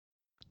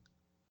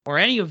 or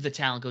any of the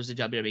talent goes to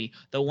WWE,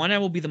 the one I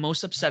will be the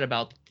most upset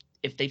about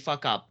if they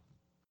fuck up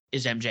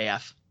is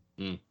MJF.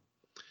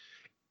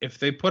 If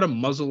they put a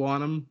muzzle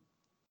on him,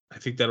 I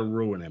think that'll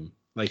ruin him.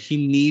 Like,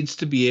 he needs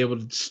to be able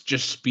to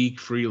just speak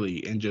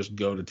freely and just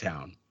go to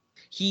town.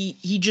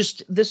 He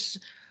just, this...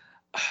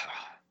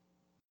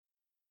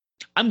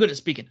 I'm good at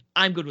speaking.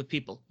 I'm good with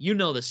people. You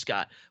know this,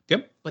 Scott.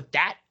 Yep. But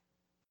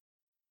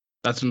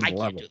that's another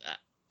level. I can't do that.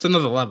 It's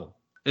another level.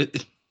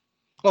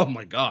 Oh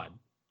my God.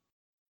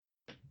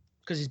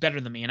 Because he's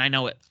better than me, and I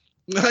know it.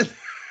 That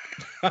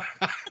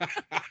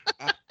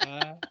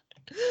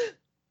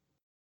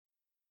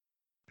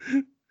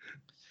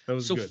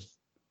was so good.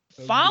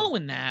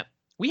 Following that,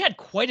 we had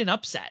quite an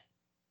upset.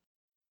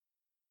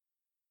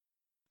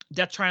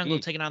 Death Triangle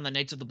taking on the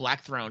Knights of the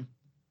Black Throne,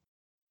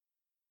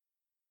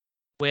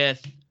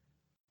 with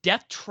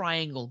Death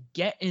Triangle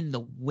getting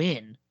the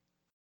win,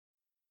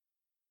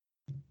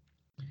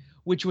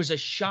 which was a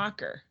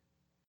shocker.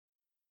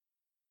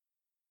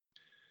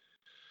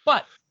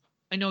 But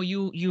I know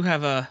you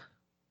got a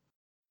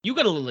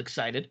little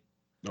excited.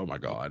 Oh my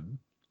God.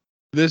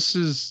 This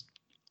is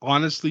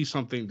honestly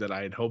something that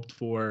I had hoped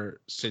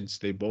for since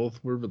they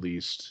both were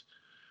released.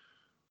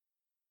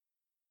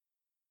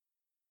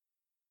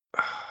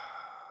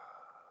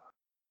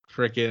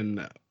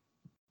 freaking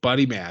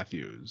Buddy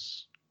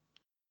Matthews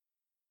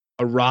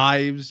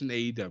arrives in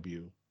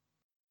AEW.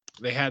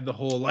 They had the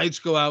whole lights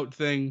go out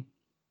thing.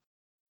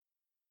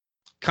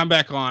 Come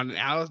back on.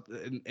 I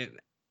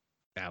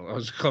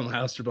was calling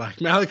Aleister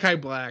Black. Malachi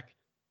Black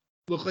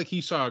looked like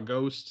he saw a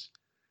ghost.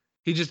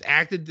 He just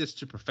acted this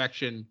to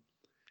perfection.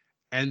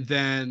 And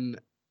then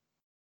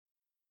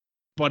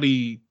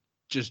Buddy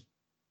just...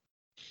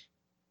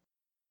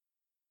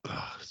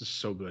 Oh, this is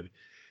so good.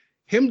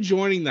 Him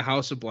joining the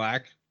House of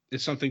Black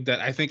is something that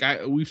I think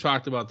we've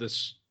talked about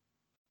this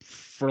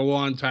for a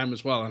long time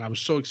as well. And I was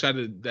so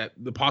excited that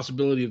the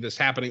possibility of this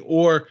happening,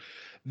 or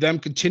them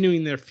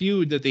continuing their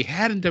feud that they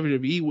had in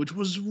WWE, which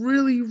was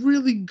really,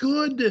 really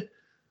good.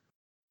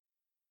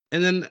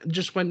 And then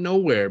just went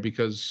nowhere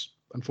because,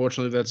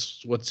 unfortunately,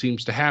 that's what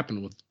seems to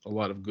happen with a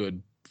lot of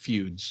good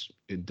feuds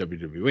in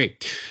WWE.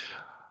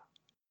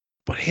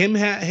 But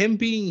him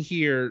being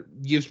here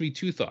gives me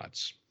two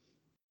thoughts.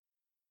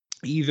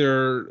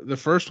 Either the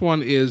first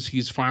one is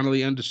he's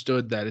finally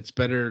understood that it's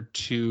better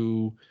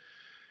to,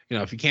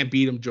 if you can't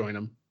beat him, join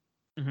him.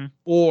 Mm-hmm.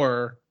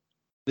 Or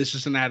this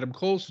is an Adam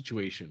Cole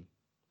situation.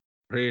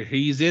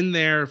 He's in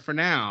there for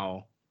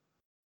now,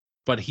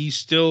 but he's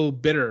still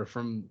bitter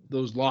from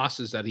those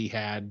losses that he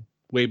had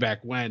way back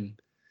when.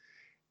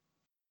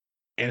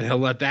 And he'll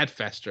let that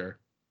fester.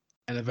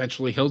 And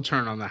eventually he'll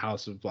turn on the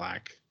House of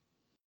Black.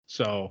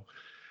 So,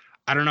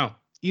 I don't know.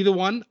 Either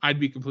one,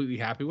 I'd be completely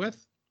happy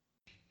with.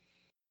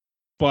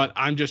 But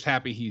I'm just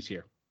happy he's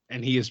here.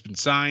 And he has been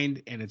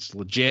signed, and it's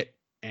legit,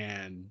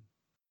 and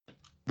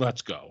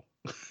let's go.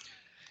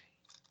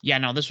 Yeah,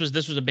 no, this was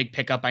a big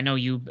pickup. I know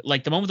you,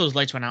 like, the moment those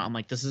lights went out, I'm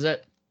like, this is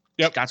it.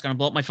 Yep. Scott's going to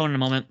blow up my phone in a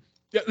moment.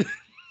 Yep.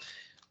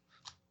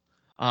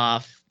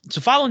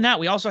 So following that,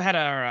 we also had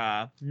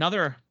our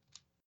another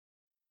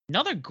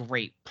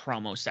great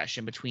promo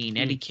session between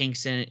Eddie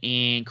Kingston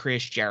and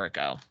Chris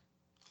Jericho.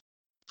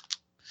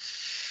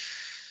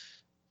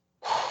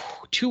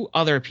 Two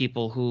other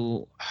people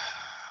who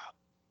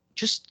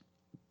just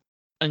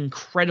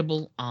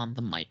incredible on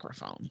the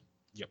microphone.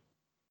 Yep.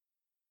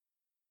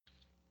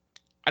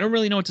 I don't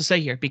really know what to say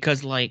here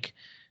because, like,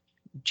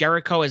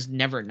 Jericho has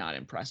never not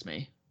impressed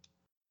me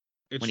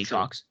when he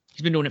talks.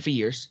 He's been doing it for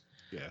years.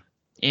 Yeah.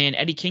 And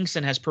Eddie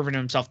Kingston has proven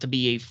himself to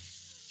be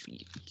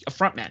a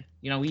front man.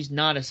 He's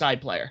not a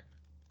side player.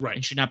 Right.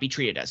 And should not be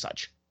treated as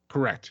such.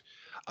 Correct.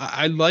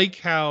 I like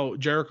how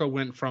Jericho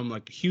went from,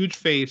 like, huge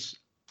face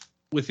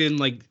within,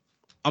 like,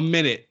 a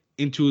minute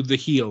into the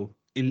heel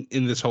in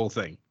this whole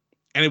thing.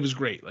 And it was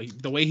great. Like,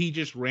 the way he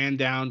just ran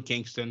down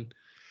Kingston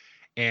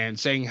and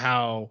saying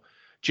how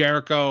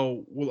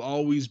Jericho will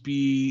always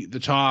be the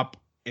top,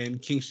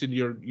 and Kingston,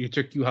 you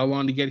took you how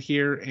long to get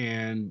here,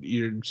 and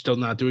you're still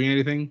not doing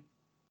anything.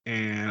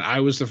 And I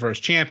was the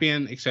first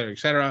champion, et cetera, et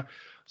cetera.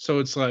 So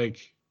it's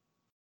like,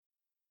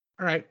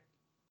 all right,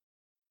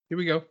 here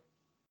we go.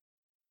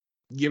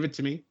 Give it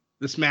to me.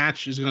 This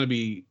match is going to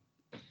be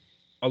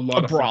a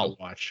lot of brawl. fun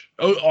to watch.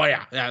 Oh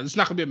yeah. It's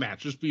not going to be a match.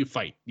 Just be a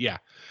fight. Yeah.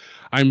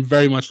 I'm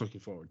very much looking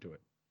forward to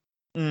it.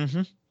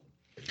 Mm-hmm.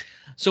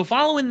 So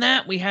following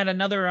that, we had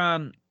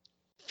another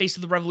Face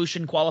of the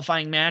Revolution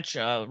qualifying match.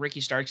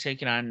 Ricky Starks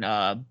taking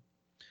on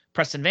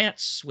Preston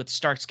Vance, with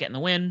Starks getting the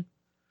win.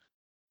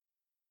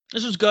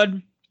 This was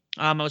good.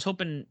 I was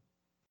hoping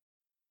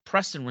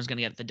Preston was going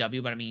to get the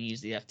W, but I mean,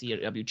 he's the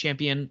FTW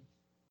champion.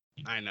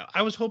 I know.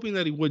 I was hoping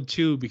that he would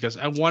too, because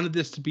I wanted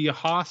this to be a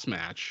Haas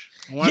match.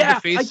 I wanted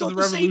the Face of the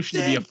Revolution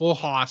to be a full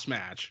Haas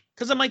match.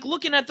 Because I'm like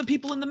looking at the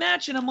people in the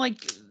match, and I'm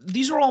like,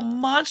 these are all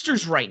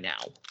monsters right now.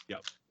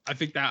 Yep.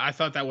 I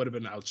thought that would have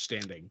been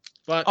outstanding.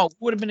 But it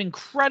would have been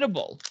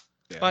incredible.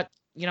 Yeah. But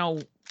now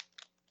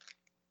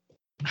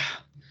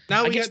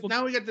we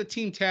got the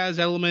Team Taz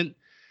element.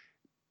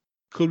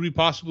 Could we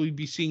possibly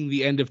be seeing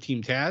the end of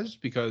Team Taz?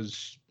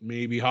 Because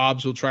maybe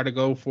Hobbs will try to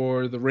go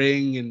for the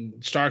ring, and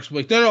Starks will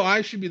be like, no,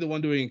 I should be the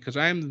one doing it because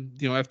I'm,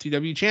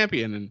 FTW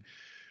champion. And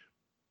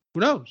who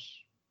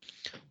knows?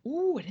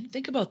 Ooh, I didn't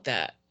think about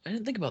that.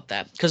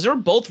 Because they're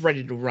both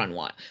ready to run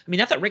one. I mean,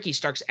 not that Ricky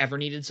Starks ever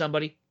needed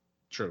somebody.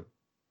 True.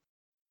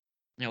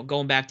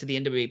 Going back to the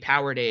NWA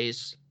Power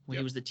days when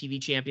he was the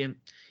TV champion,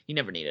 he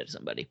never needed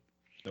somebody.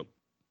 Nope.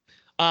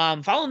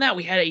 Following that,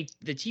 we had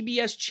the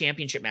TBS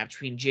Championship match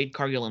between Jade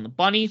Cargill and the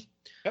Bunny,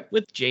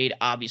 with Jade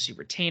obviously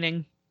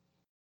retaining.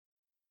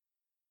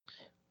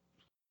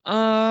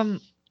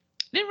 Didn't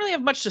really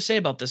have much to say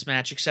about this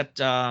match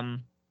except, I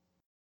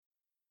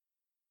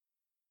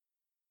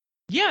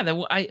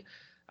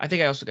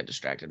think I also got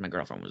distracted. My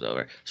girlfriend was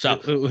over, so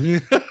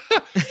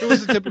it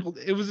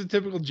was a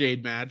typical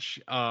Jade match.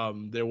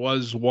 There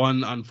was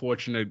one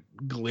unfortunate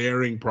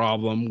glaring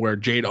problem where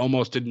Jade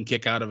almost didn't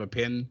kick out of a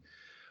pin.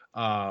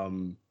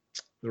 The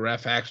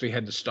ref actually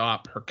had to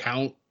stop her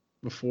count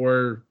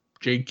before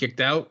Jade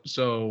kicked out,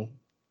 so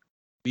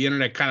the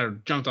internet kind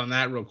of jumped on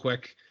that real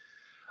quick.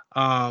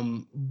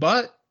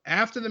 But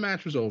after the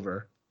match was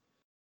over,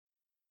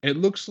 it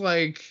looks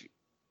like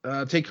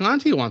Tay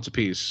Conti wants a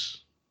piece.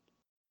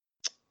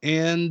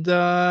 And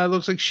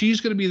looks like she's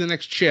going to be the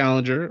next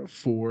challenger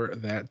for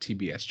that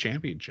TBS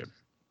championship.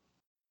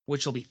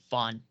 which will be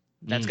fun.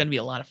 That's going to be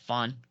a lot of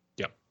fun.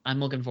 Yep. I'm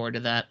looking forward to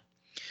that.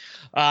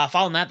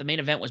 Following that, the main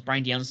event was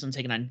Bryan Danielson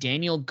taking on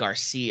Daniel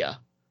Garcia.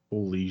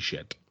 Holy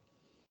shit.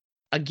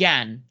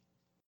 Again,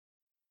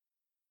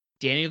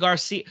 Daniel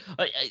Garcia.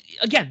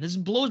 Again, this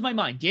blows my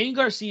mind. Daniel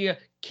Garcia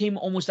came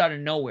almost out of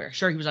nowhere.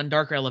 Sure, he was on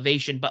Darker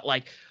Elevation, but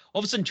like all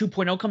of a sudden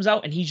 2.0 comes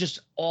out and he's just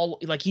all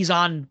like he's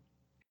always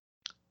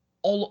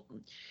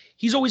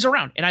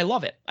around, and I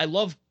love it. I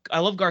love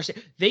Garcia.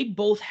 They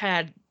both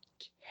had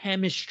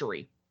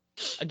chemistry.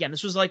 Again,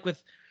 this was like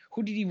with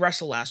who did he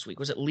wrestle last week?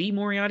 Was it Lee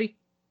Moriarty?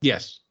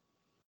 Yes.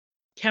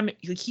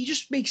 He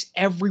just makes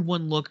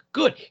everyone look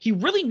good. He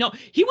really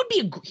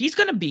he's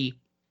gonna be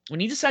when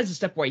he decides to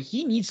step away.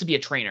 He needs to be a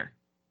trainer.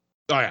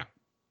 Oh yeah.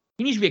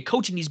 He needs to be a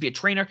coach. He needs to be a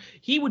trainer.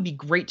 He would be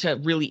great to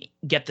really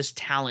get this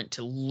talent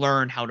to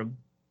learn how to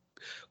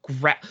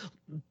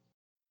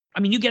I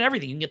mean, you get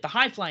everything. You can get the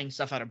high-flying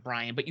stuff out of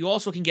Bryan, but you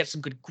also can get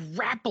some good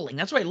grappling.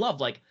 That's what I love.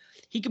 Like,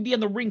 he could be in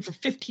the ring for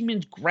 15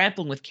 minutes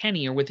grappling with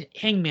Kenny or with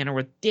Hangman or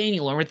with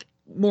Daniel or with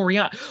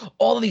Moriarty.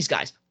 All of these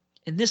guys.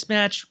 And this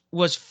match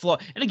was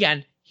flawed. And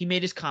again, he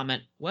made his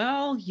comment,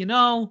 well, you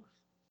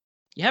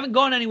haven't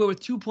gone anywhere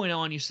with 2.0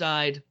 on your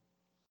side.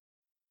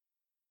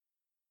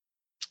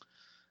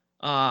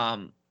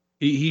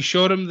 He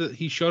showed him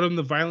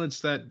the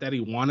violence that he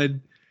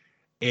wanted.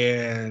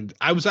 And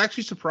I was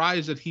actually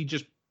surprised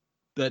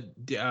that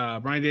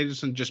Bryan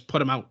Danielson just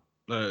put him out.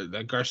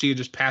 That Garcia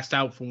just passed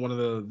out from one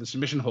of the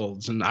submission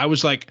holds, and I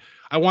was like,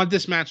 I want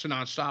this match to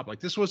not stop. Like,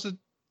 this was a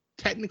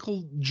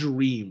technical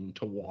dream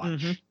to watch.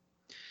 Mm-hmm.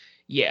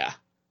 Yeah,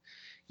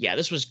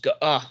 this was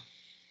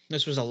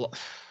this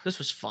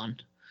was fun.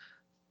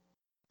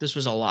 This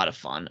was a lot of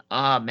fun.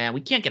 Man,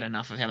 we can't get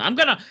enough of him.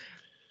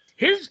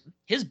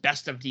 His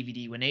best of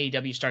DVD when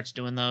AEW starts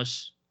doing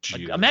those.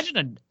 Like,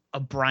 imagine a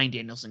Bryan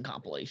Danielson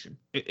compilation.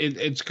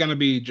 It's gonna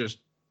be just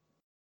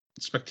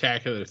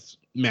spectacular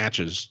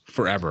matches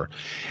forever.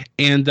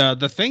 And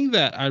the thing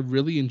that I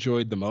really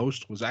enjoyed the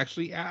most was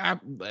actually, and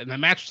the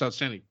match was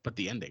outstanding, but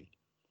the ending.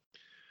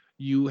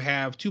 You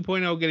have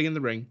 2.0 getting in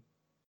the ring,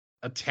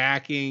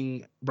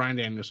 attacking Bryan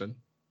Danielson.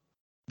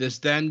 This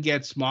then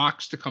gets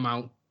Mox to come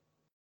out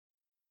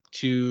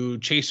to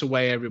chase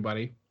away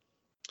everybody.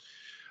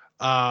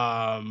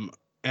 And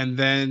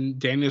then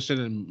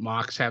Danielson and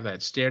Mox have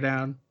that stare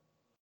down.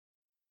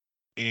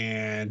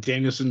 And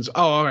Danielson's,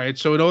 all right,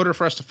 so in order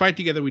for us to fight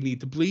together, we need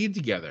to bleed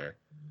together.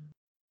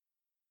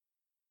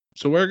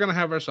 So we're going to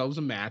have ourselves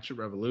a match at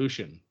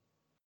Revolution.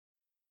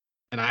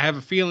 And I have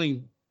a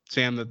feeling,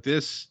 Sam, that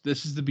this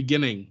is the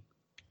beginning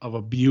of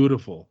a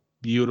beautiful,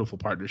 beautiful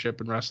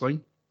partnership in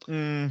wrestling.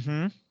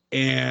 Mm-hmm.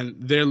 And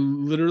they're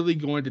literally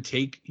going to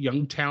take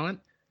young talent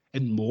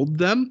and mold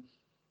them.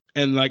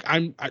 And like,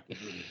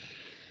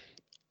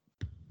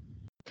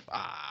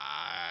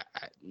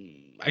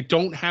 I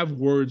don't have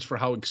words for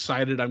how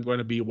excited I'm going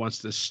to be once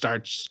this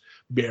starts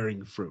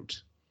bearing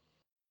fruit.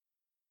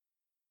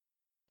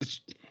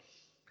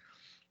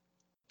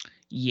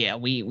 Yeah,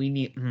 we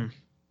need.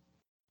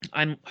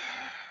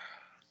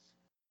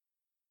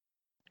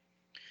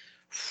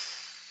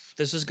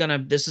 This is gonna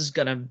be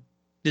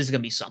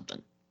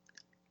something.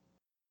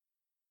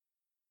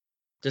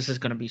 This is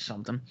gonna be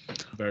something.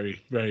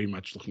 Very, very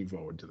much looking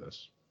forward to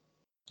this.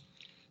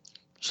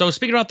 So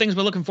speaking about things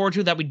we're looking forward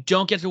to that we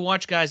don't get to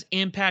watch, guys,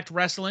 Impact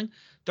Wrestling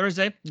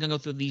Thursday. I'm going to go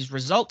through these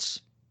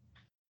results.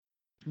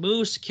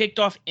 Moose kicked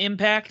off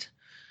Impact.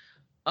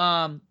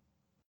 I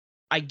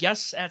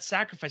guess at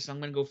Sacrifice.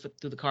 I'm going to go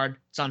through the card.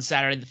 It's on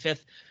Saturday the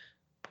 5th.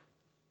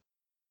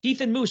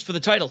 Heath and Moose for the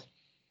title.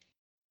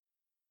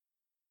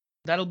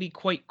 That'll be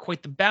quite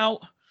the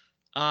bout.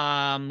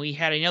 We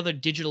had another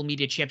Digital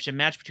Media Championship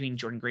match between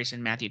Jordan Grace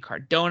and Matthew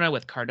Cardona,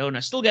 with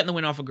Cardona still getting the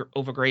win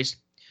over Grace.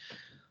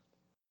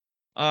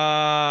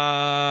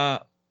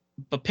 Bhupinder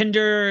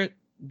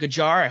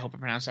Gujjar, I hope I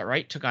pronounced that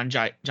right, took on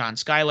John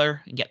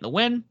Schuyler and getting the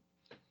win.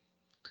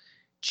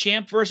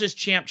 Champ versus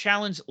Champ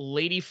challenge.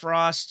 Lady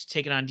Frost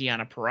taking on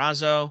Deonna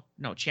Purrazzo.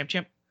 No, Champ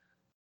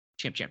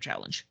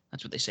challenge.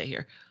 That's what they say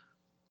here.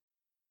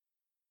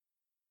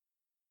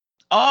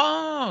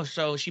 Oh,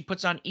 so she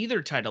puts on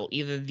either title,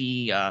 either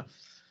the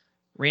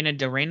Reina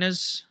de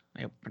Reinas.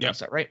 I hope I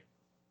pronounced that right.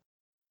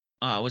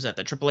 Was that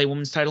the AAA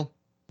Women's title?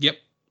 Yep.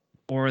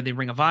 Or the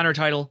Ring of Honor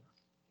title.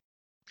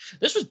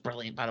 This was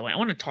brilliant, by the way. I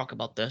want to talk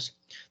about this.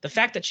 The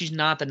fact that she's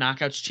not the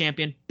Knockouts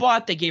champion,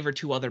 but they gave her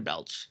 2 other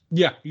belts.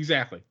 Yeah,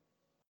 exactly.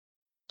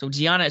 So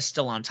Deonna is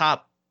still on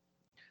top.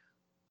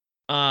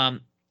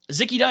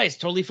 Zicky Dice,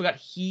 totally forgot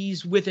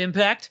he's with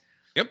Impact.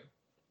 Yep.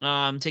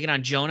 Taking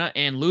on Jonah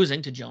and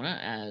losing to Jonah,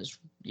 as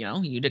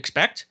you'd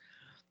expect.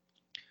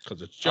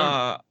 Because it's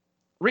Jonah.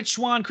 Rich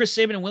Swann, Chris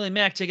Sabin, and Willie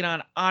Mack taking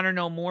on Honor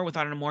No More, with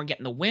Honor No More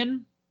getting the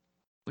win.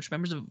 Which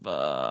members of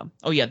the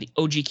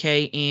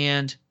OGK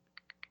and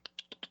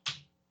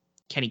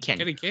Kenny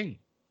King.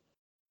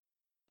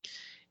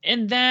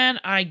 And then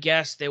I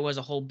guess there was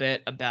a whole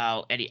bit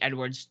about Eddie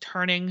Edwards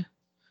turning,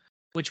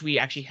 which we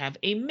actually have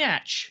a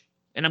match.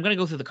 And I'm going to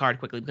go through the card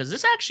quickly because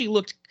this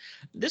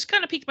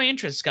kind of piqued my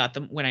interest, Scott,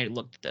 when I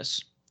looked at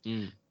this.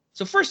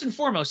 So first and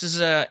foremost, this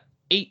is a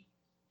eight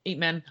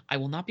men. I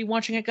will not be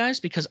watching it, guys,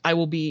 because I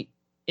will be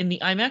in the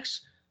IMAX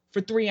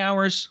for 3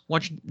 hours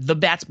watching The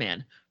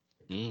Batman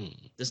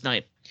this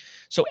night.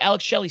 So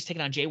Alex Shelley's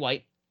taking on Jay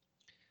White.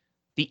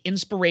 The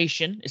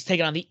Inspiration is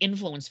taking on The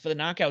Influence for the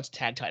Knockouts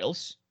tag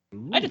titles.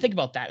 Ooh. I had to think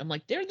about that. I'm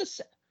like, they're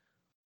the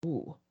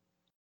ooh.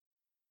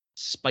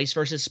 Spice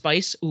versus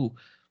Spice. Ooh.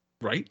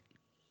 Right.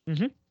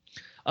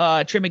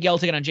 Mm-hmm. Trey Miguel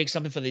taking on Jake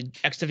Something for the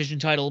X Division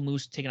title.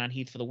 Moose taking on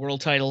Heath for the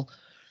World title.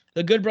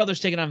 The Good Brothers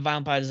taking on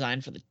Violent by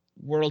Design for the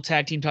World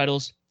Tag Team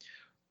titles.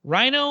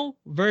 Rhino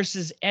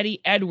versus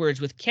Eddie Edwards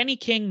with Kenny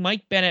King,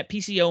 Mike Bennett,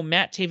 PCO,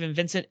 Matt Taven,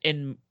 Vincent,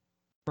 and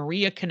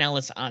Maria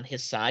Kanellis on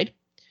his side.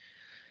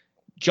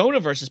 Jonah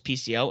versus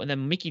PCO, and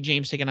then Mickie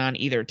James taking on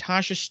either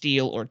Tasha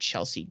Steele or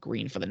Chelsea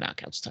Green for the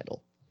Knockouts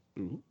title.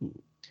 Ooh.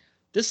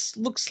 This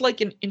looks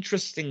like an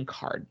interesting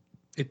card.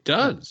 It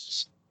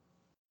does.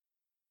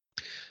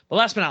 But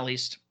last but not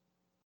least,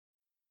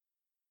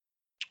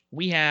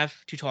 we have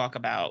to talk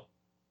about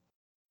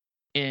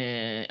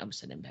I'm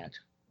saying Impact.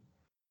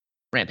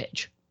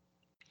 Rampage.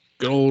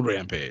 Good old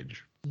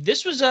Rampage.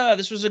 This was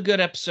a good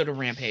episode of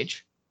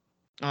Rampage.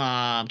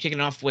 Kicking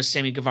off with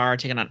Sammy Guevara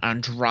taking on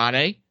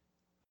Andrade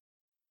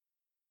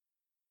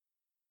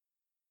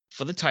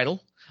for the title.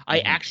 Mm-hmm. I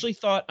actually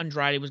thought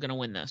Andrade was going to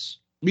win this.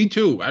 Me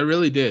too. I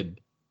really did.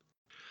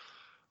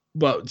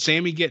 But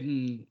Sammy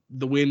getting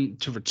the win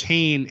to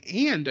retain,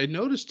 and I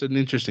noticed an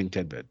interesting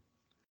tidbit.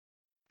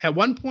 At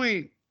one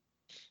point,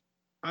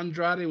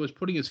 Andrade was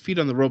putting his feet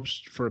on the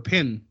ropes for a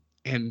pin,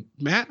 and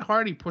Matt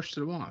Hardy pushed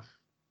him off.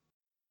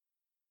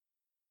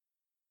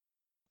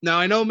 Now,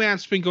 I know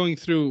Matt's been going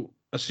through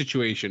a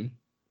situation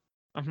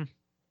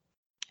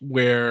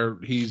where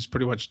he's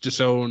pretty much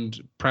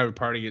disowned Private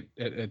Party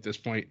at this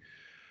point,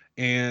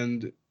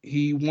 and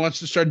he wants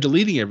to start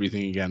deleting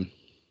everything again.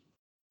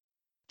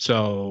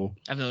 So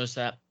I've noticed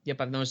that.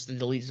 Yep, I've noticed the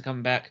deletes are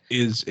coming back.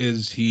 Is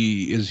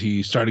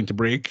he starting to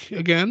break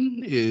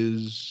again?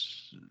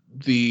 Is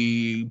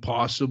the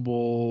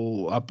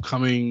possible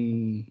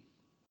upcoming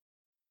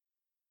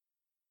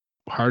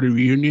Hardy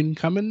reunion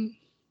coming?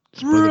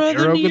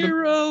 Brother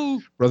Nero,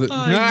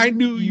 I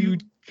knew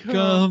you'd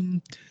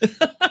come.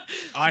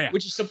 Oh, yeah.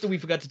 Which is something we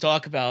forgot to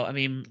talk about. I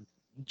mean,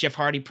 Jeff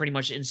Hardy pretty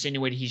much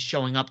insinuated he's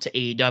showing up to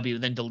AEW,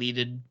 then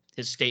deleted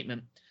his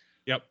statement.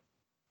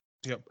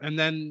 Yep. And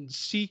then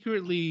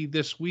secretly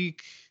this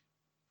week,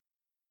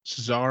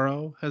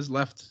 Cesaro has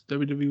left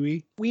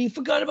WWE. We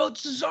forgot about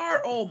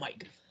Cesaro. Oh my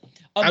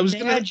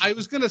god! I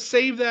was gonna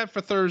save that for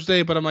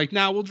Thursday, but I'm like,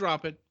 nah, we'll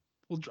drop it.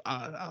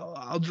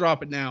 I'll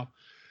drop it now.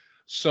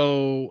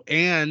 So,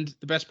 and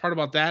the best part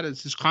about that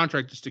is his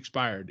contract just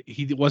expired.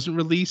 He wasn't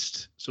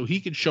released, so he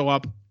could show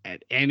up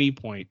at any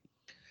point.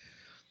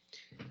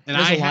 And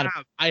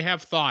I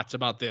have thoughts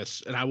about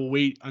this, and I will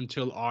wait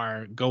until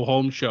our go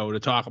home show to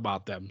talk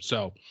about them.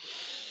 So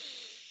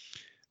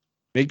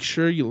make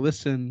sure you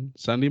listen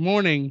Sunday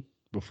morning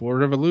before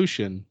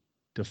Revolution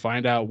to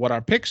find out what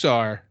our picks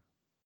are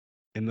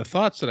and the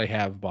thoughts that I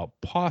have about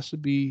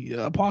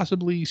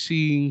possibly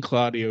seeing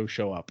Claudio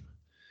show up.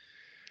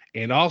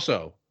 And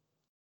also,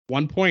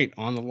 1 point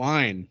on the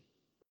line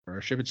for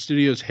our Ship It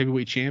Studios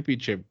Heavyweight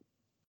Championship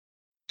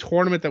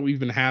tournament that we've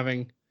been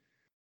having.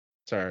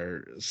 It's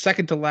our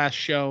second to last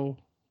show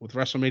with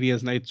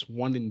WrestleMania's nights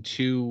 1 and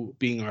 2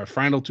 being our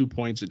final 2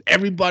 points, and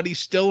everybody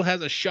still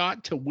has a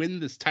shot to win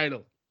this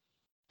title.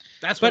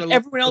 But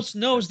everyone else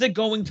knows they're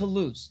going to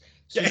lose.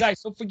 So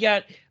guys, don't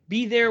forget,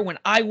 be there when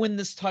I win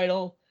this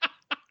title,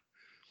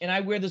 and I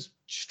wear this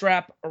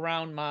strap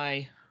around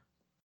my.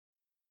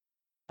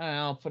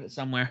 I'll put it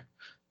somewhere.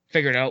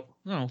 Figure it out.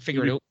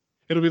 Figure it out.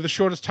 It'll be the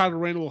shortest title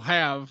reign we'll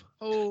have.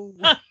 Oh,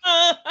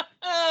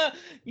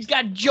 he's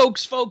got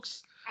jokes,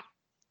 folks.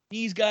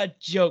 He's got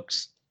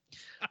jokes.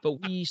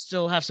 But we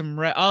still have some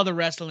other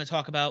wrestling to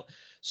talk about.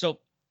 So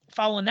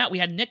following that, we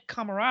had Nick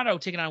Comoroto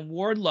taking on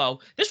Wardlow.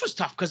 This was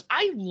tough because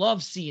I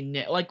love seeing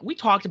Nick. Like, we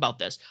talked about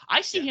this.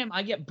 I see him,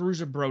 I get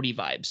Bruiser Brody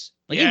vibes.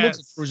 Like, he looks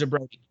like Bruiser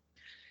Brody.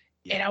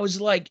 Yeah. And I was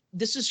like,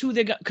 this is who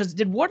they got. Because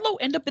did Wardlow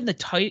end up in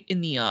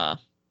the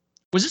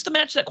was this the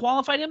match that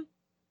qualified him?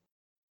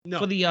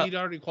 No, he'd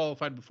already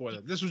qualified before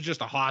that. This was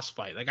just a Haas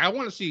fight. Like, I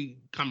want to see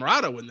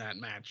Comoroto in that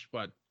match,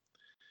 but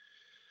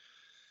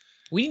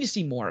we need to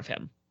see more of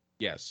him.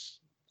 Yes.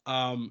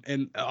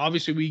 And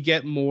obviously we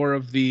get more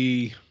of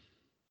the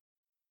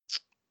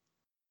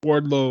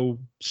Wardlow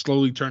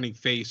slowly turning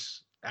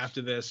face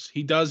after this.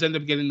 He does end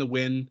up getting the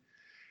win.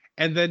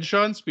 And then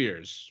Shawn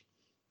Spears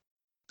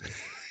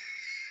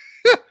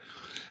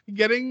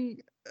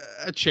getting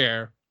a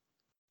chair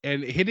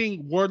and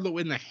hitting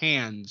Wardlow in the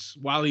hands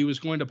while he was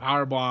going to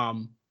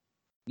powerbomb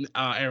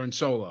Aaron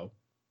Solo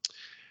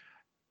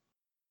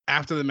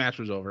after the match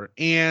was over.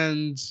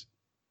 And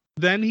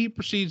then he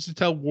proceeds to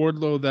tell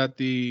Wardlow that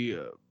the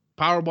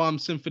Powerbomb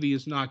Symphony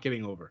is not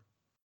getting over.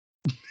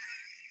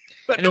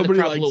 But nobody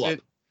likes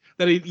it.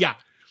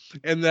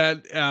 And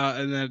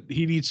that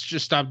he needs to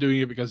just stop doing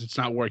it because it's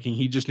not working.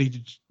 He just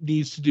needs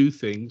to do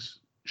things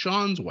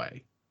Shawn's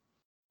way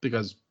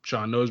because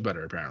Shawn knows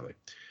better, apparently.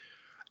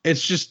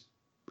 It's just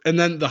And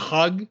then the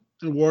hug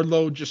and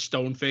Wardlow just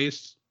stone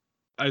faced.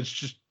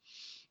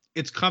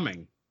 It's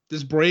coming.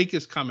 This break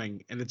is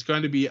coming, and it's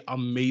going to be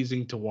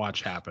amazing to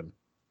watch happen.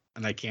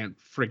 And I can't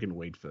freaking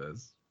wait for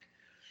this.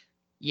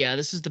 Yeah,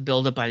 this is the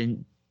buildup. I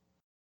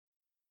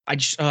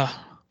just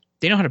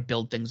they know how to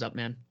build things up,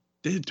 man.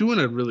 They're doing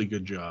a really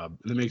good job,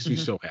 and it makes me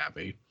so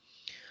happy.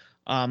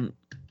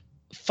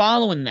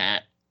 Following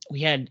that,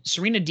 we had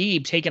Serena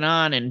Deeb taking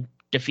on and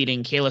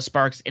defeating Kayla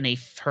Sparks in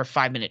her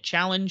 5-minute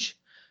challenge,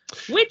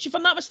 which, if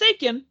I'm not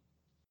mistaken,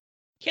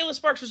 Kayla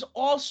Sparks was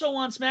also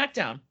on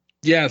SmackDown.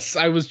 Yes,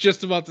 I was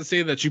just about to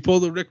say that. She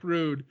pulled a Rick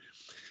Rude.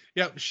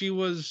 Yep, she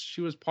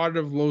was part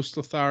of Los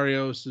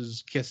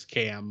Lotharios' Kiss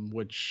Cam,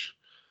 which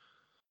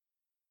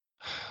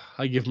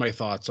I give my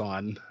thoughts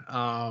on.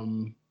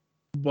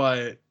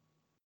 But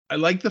I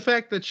like the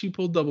fact that she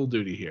pulled double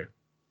duty here.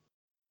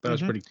 That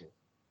was pretty cool.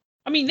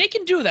 I mean, they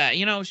can do that.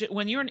 You know,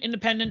 when you're an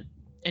independent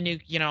and you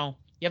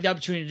have the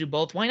opportunity to do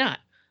both, why not?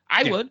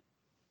 I would.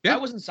 Yeah. I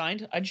wasn't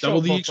signed. I'd show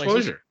double the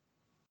exposure.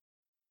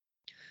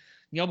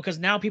 Places. Because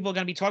now people are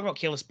going to be talking about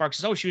Kayla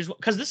Sparks. Oh, she was,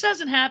 because this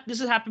hasn't happened. This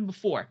has happened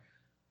before.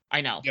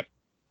 I know. Yep.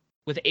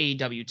 With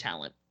AEW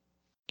talent,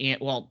 and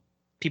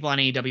people on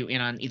AEW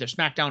and on either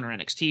SmackDown or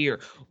NXT or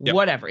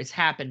whatever. It's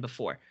happened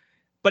before,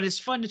 but it's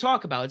fun to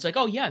talk about. It's like,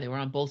 oh yeah, they were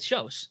on both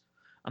shows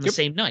on the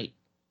same night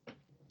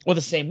or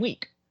the same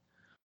week.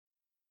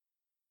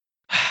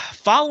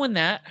 Following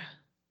that,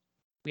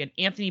 we had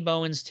Anthony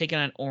Bowens taking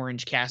on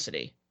Orange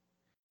Cassidy.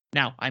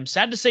 Now, I'm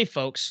sad to say,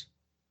 folks,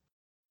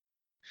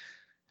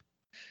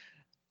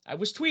 I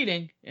was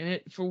tweeting, and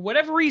for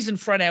whatever reason,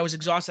 Friday, I was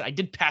exhausted. I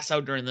did pass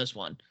out during this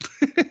one.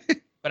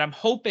 But I'm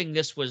hoping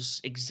this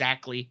was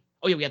exactly...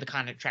 Oh, yeah, we had the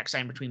contract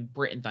sign between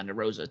Britt and Thunder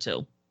Rosa,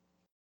 too.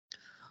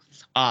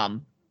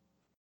 But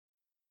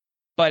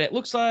it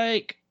looks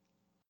like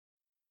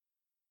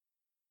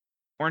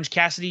Orange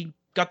Cassidy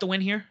got the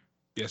win here.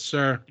 Yes,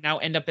 sir. Now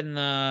end up in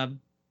the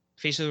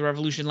Face of the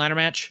Revolution ladder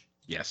match.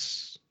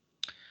 Yes.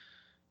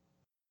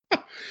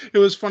 It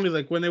was funny,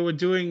 like when they were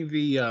doing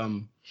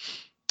the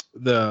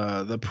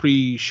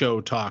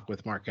pre-show talk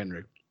with Mark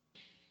Henry,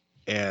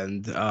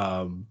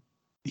 and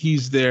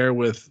he's there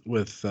with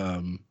Wheeler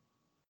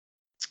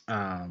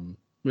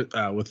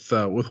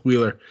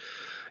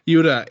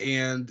Yuta,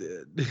 and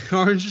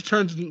Orange just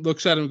turns and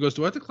looks at him and goes,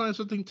 "Do I have to climb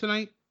something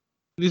tonight?"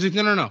 And he's like,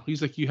 No.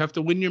 He's like, "You have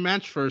to win your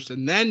match first,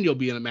 and then you'll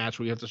be in a match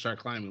where you have to start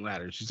climbing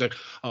ladders." He's like,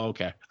 "Oh,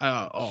 okay.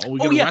 Are we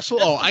gonna wrestle?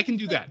 Oh, I can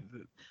do that.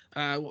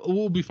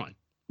 We'll be fine."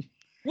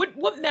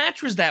 What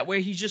match was that where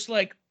he's just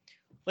like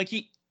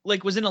he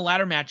was in a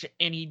ladder match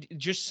and he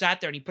just sat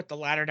there and he put the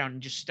ladder down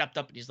and just stepped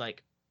up and he's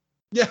like,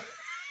 yeah.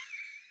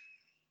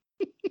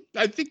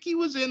 I think he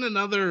was in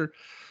another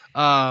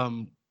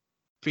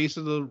Face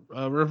of the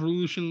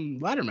Revolution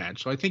ladder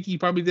match, so I think he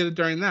probably did it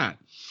during that.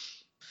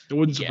 It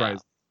wouldn't surprise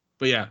me.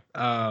 But yeah,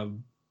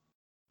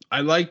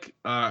 I like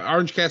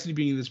Orange Cassidy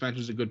being in this match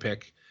is a good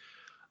pick.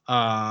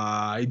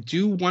 I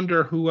do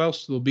wonder who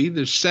else there'll be.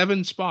 There's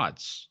 7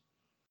 spots.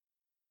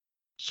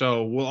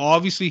 So we'll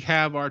obviously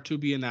have our to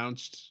be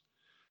announced.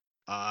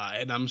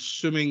 And I'm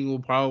assuming we'll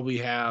probably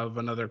have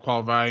another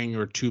qualifying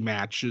or 2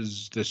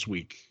 matches this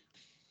week.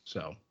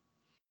 So.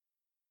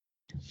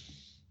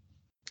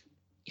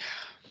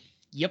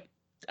 Yep.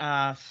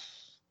 God,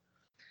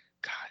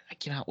 I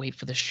cannot wait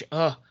for this show.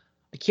 I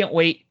can't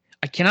wait.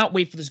 I cannot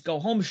wait for this go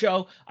home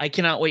show. I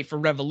cannot wait for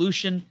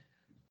Revolution.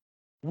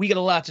 We got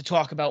a lot to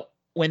talk about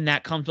when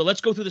that comes, but let's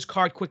go through this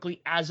card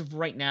quickly as of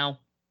right now.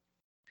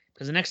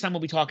 Because the next time we'll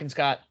be talking,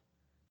 Scott,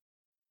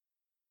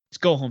 it's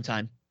go home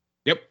time.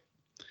 Yep.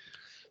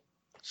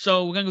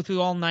 So we're going to go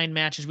through all 9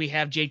 matches. We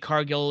have Jade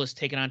Cargill is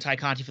taking on Ty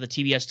Conti for the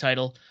TBS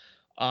title.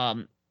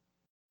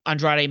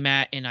 Andrade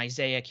Matt and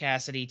Isaiah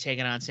Cassidy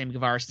taking on Sammy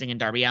Guevara, Sting, and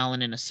Darby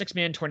Allin in a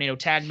 6-man tornado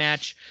tag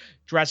match.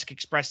 Jurassic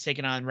Express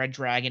taking on Red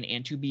Dragon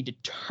and to be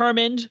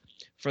determined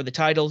for the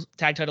tag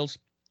titles.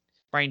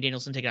 Bryan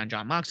Danielson taking on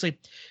Jon Moxley.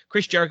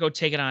 Chris Jericho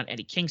taking on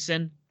Eddie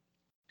Kingston.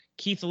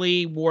 Keith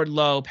Lee,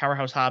 Wardlow,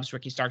 Powerhouse Hobbs,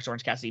 Ricky Starks,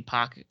 Orange Cassidy,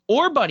 Pac,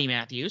 or Buddy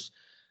Matthews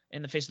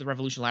in the Face of the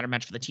Revolution ladder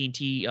match for the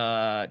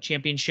TNT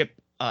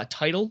Championship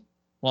title.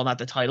 Well, not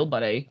the title,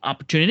 but a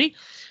opportunity.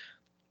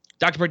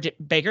 Dr.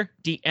 Britt Baker,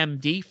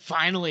 DMD,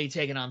 finally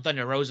taking on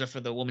Thunder Rosa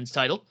for the women's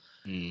title.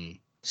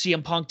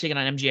 CM Punk taking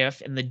on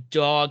MJF in the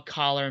dog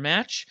collar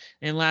match.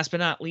 And last but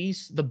not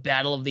least, the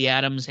Battle of the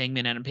Atoms,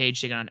 Hangman Adam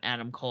Page taking on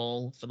Adam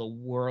Cole for the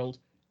world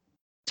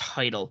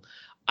title.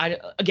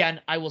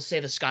 I will say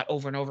this, Scott,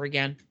 over and over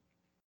again.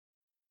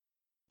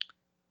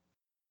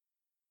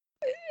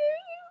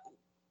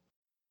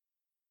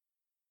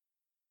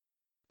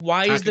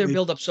 Why is their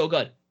build-up so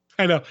good?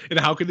 I know. And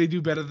how can they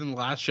do better than the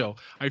last show?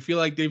 I feel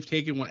like they've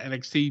taken what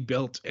NXT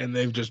built and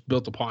they've just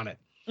built upon it.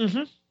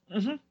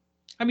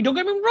 I mean, don't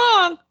get me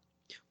wrong.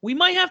 We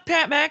might have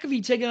Pat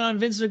McAfee taking on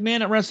Vince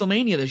McMahon at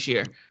WrestleMania this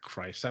year.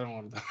 Christ, I don't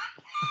want that.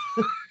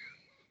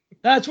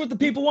 That's what the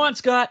people want,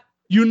 Scott.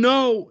 You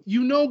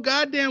know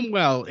goddamn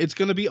well it's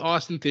going to be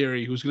Austin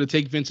Theory who's going to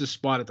take Vince's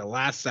spot at the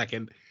last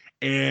second,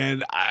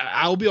 and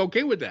I'll be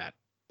okay with that.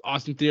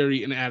 Austin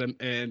Theory and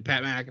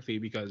Pat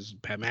McAfee, because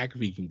Pat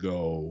McAfee can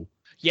go.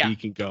 Yeah. He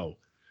can go.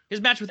 His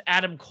match with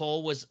Adam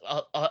Cole was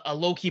a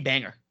low-key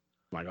banger.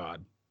 My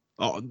God.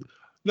 Oh,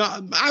 no,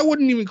 I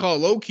wouldn't even call it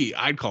low-key.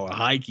 I'd call it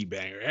high-key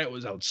banger. It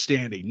was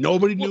outstanding.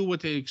 Nobody knew what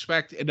to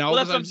expect. And all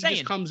of a sudden, he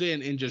just comes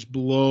in and just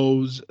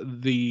blows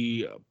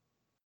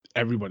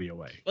everybody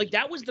away. Like,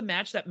 that was the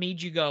match that made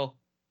you go,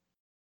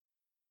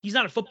 he's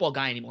not a football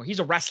guy anymore. He's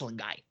a wrestling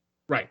guy.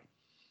 Right.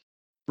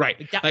 Right.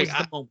 Like, that was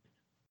the moment.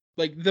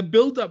 Like, the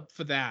build-up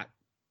for that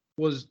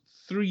was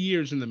 3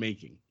 years in the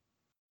making.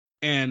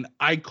 And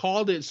I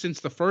called it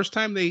since the first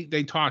time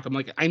they talked. I'm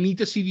like, I need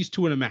to see these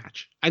two in a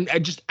match. I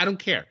don't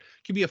care.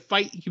 It could be a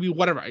fight. It could be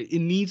whatever. It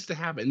needs to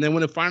happen. And then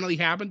when it finally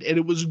happened, and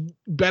it was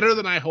better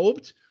than I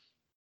hoped,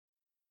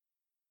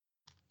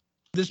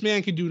 this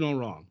man can do no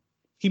wrong.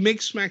 He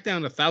makes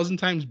SmackDown 1,000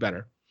 times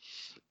better.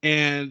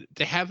 And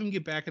to have him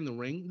get back in the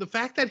ring, the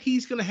fact that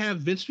he's going to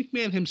have Vince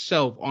McMahon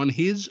himself on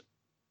his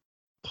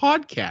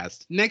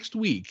podcast next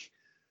week,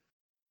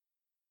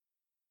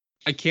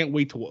 I can't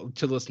wait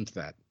to listen to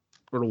that.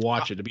 Or to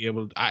watch it, to be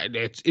able to,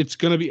 it's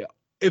going to be,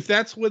 if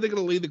that's where they're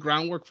going to lay the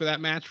groundwork for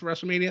that match for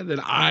WrestleMania, then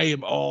I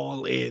am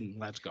all in.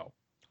 Let's go.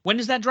 When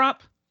does that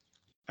drop?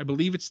 I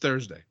believe it's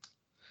Thursday.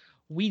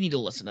 We need to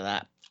listen to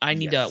that. I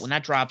need to, when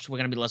that drops, we're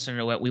going to be listening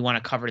to it. We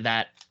want to cover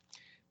that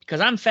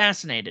because I'm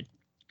fascinated.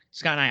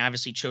 Scott and I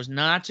obviously chose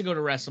not to go to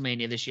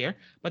WrestleMania this year,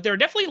 but there are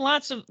definitely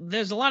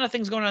there's a lot of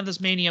things going on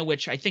this Mania,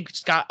 which I think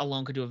Scott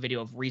alone could do a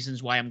video of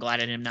reasons why I'm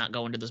glad I did not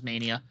go into this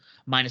Mania,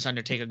 minus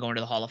Undertaker going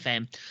to the Hall of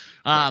Fame.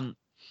 But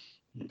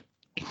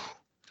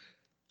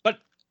oh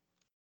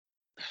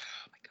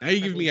my God, now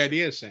you give me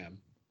ideas, Sam.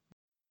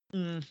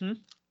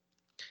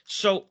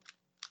 So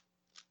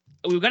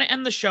we were going to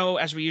end the show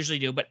as we usually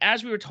do, but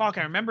as we were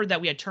talking, I remembered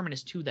that we had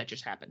Terminus 2 that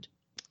just happened.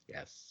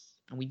 Yes.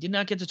 And we did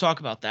not get to talk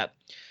about that.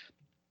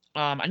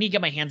 I need to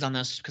get my hands on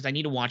this because I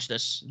need to watch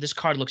this. This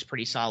card looks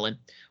pretty solid.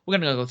 We're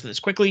going to go through this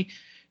quickly.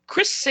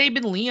 Chris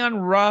Sabin, Leon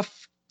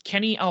Ruff,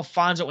 Kenny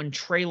Alfonso, and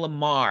Trey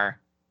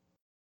Lamar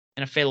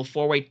in a fatal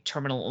 4-way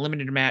terminal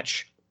eliminator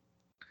match.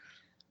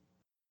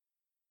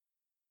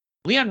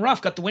 Leon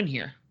Ruff got the win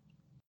here.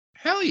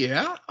 Hell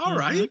yeah. All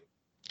right.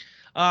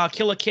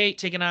 Killer Kate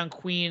taking on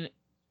Queen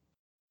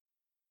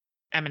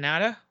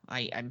Aminata.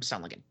 I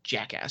sound like a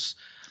jackass.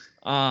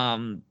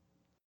 I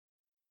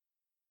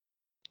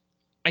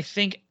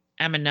think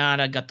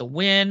Aminata got the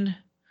win.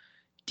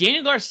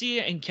 Daniel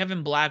Garcia and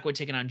Kevin Blackwood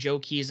taking on Joe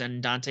Keys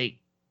and Dante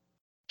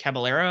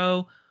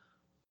Caballero.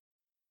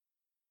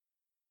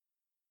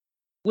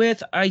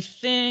 With, I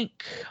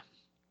think,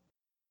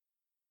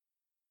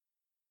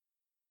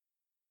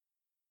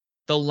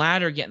 the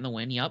latter getting the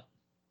win. Yep.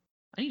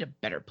 I need a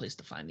better place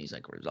to find these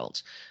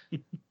results.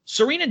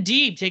 Serena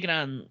Deeb taking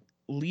on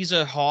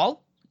Lisa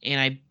Hall.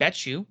 And I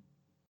bet you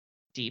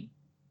Deeb.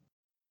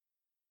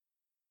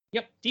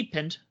 Yep, Deeb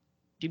pinned.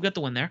 Deeb got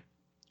the win there.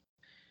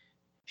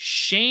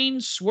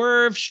 Shane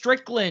Swerve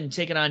Strickland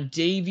taking on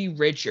Davey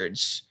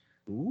Richards.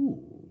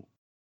 Ooh.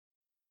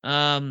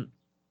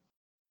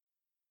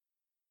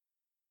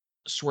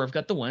 Swerve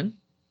got the win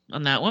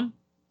on that one.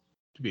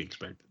 To be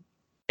expected.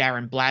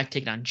 Darren Black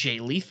taking on Jay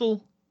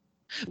Lethal.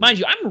 Mind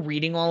you, I'm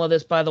reading all of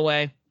this, by the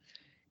way.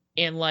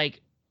 And,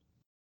 like,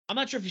 I'm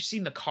not sure if you've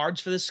seen the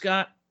cards for this,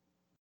 Scott.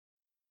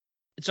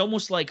 It's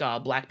almost like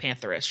Black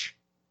Panther-ish.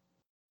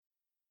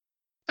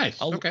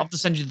 Nice. I'll have to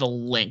send you the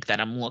link that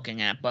I'm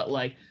looking at. But,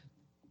 like,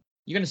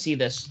 you're going to see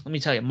this. Let me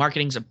tell you,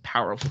 marketing's a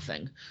powerful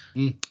thing.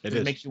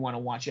 It makes you want to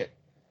watch it.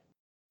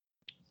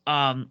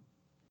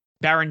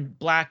 Baron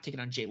Black taking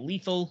on Jay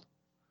Lethal.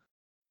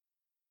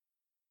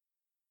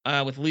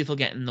 With Lethal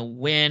getting the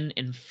win.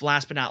 And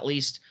last but not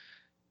least,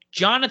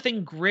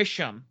 Jonathan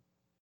Grisham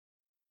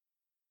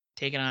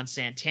taking on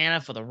Santana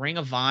for the Ring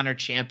of Honor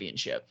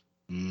Championship.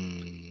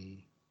 With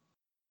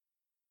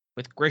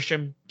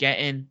Grisham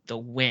getting the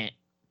win.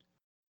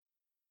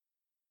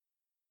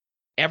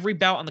 Every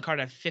bout on the card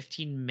had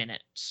 15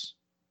 minutes.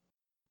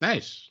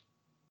 Nice.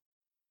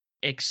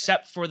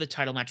 Except for the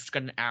title match, which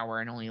got an hour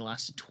and only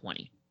lasted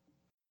 20.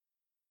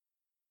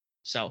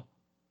 So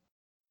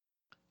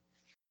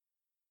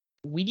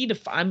we need to.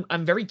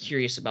 I'm very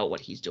curious about what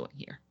he's doing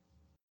here.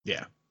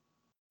 Yeah.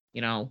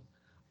 You know,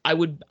 I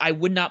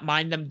would not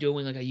mind them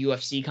doing like a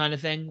UFC kind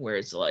of thing where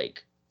it's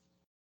like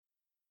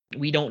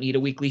we don't need a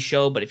weekly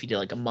show, but if you did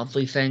like a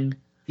monthly thing,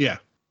 yeah,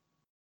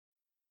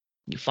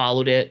 you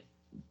followed it,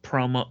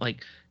 promo,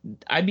 like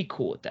I'd be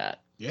cool with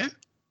that. Yeah,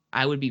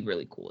 I would be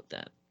really cool with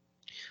that.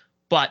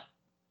 But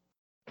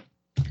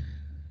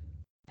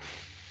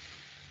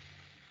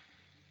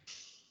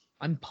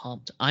I'm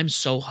pumped. I'm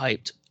so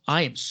hyped.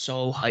 I am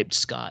so hyped,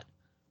 Scott.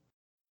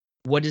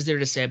 What is there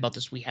to say about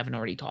this we haven't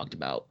already talked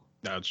about?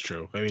 That's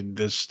true. I mean,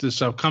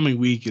 this upcoming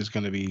week is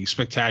going to be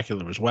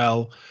spectacular as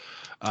well.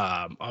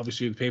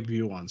 Obviously, the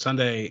pay-per-view on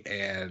Sunday,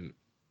 and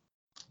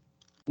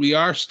we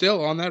are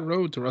still on that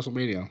road to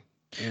WrestleMania.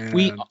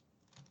 And,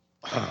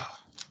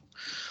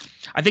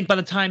 I think by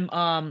the time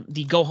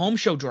the Go Home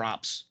show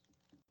drops,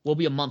 we'll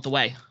be a month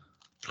away.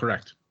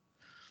 Correct.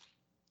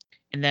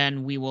 And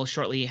then we will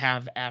shortly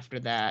have after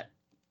that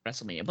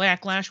WrestleMania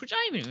Backlash, which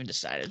I haven't even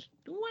decided.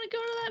 Do we want to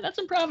go to that? That's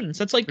in Providence.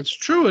 That's like... It's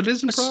true. It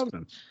is in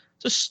Providence.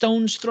 It's a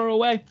stone's throw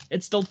away.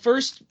 It's the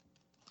first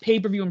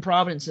pay-per-view in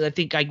Providence that I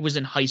think I was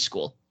in high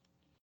school.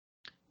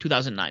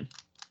 2009.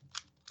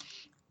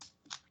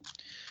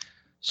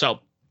 So,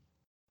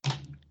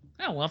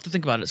 we'll have to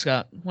think about it,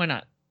 Scott. Why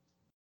not?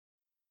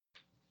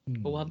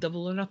 But we'll have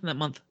Double or Nothing that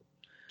month.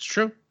 It's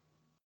true.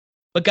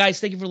 But guys,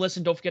 thank you for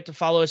listening. Don't forget to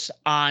follow us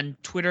on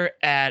Twitter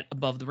at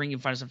Above the Ring. You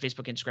can find us on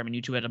Facebook, Instagram, and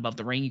YouTube at Above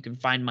the Ring. You can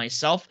find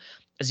myself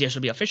as the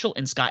SOB Official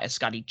and Scott as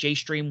Scotty J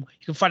Stream.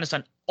 You can find us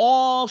on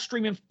all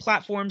streaming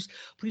platforms.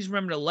 Please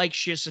remember to like,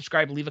 share,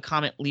 subscribe, leave a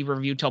comment, leave a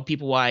review. Tell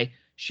people why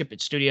Ship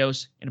It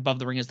Studios and Above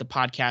the Ring is the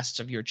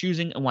podcasts of your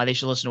choosing and why they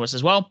should listen to us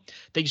as well.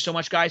 Thank you so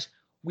much, guys.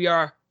 We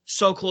are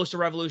so close to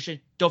Revolution.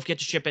 Don't forget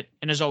to ship it.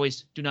 And as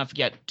always, do not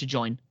forget to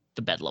join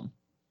the Bedlam.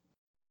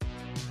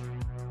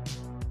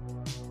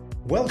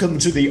 Welcome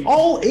to the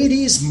All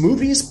 80s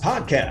Movies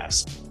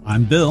Podcast.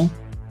 I'm Bill.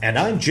 And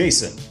I'm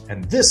Jason.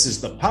 And this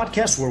is the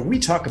podcast where we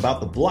talk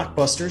about the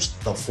blockbusters,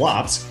 the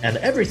flops, and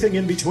everything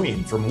in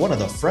between from one of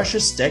the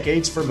freshest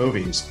decades for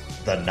movies,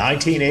 the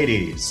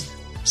 1980s.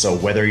 So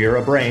whether you're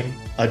a brain,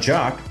 a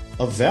jock,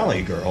 a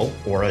valley girl,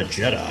 or a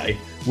Jedi,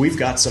 we've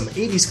got some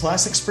 80s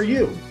classics for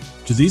you.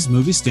 Do these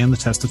movies stand the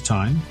test of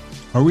time?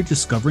 Are we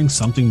discovering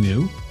something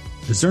new?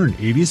 Is there an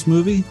 80s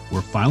movie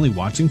we're finally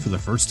watching for the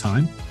first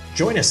time?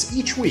 Join us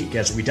each week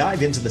as we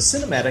dive into the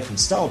cinematic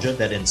nostalgia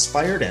that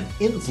inspired and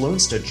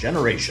influenced a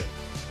generation.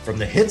 From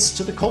the hits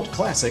to the cult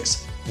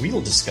classics, we'll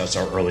discuss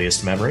our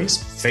earliest memories,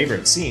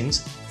 favorite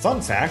scenes,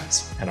 fun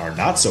facts, and our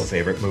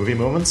not-so-favorite movie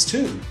moments,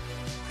 too.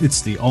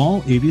 It's the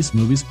All 80s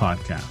Movies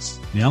Podcast,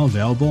 now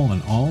available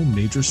on all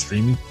major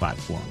streaming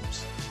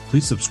platforms.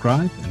 Please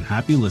subscribe and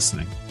happy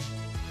listening.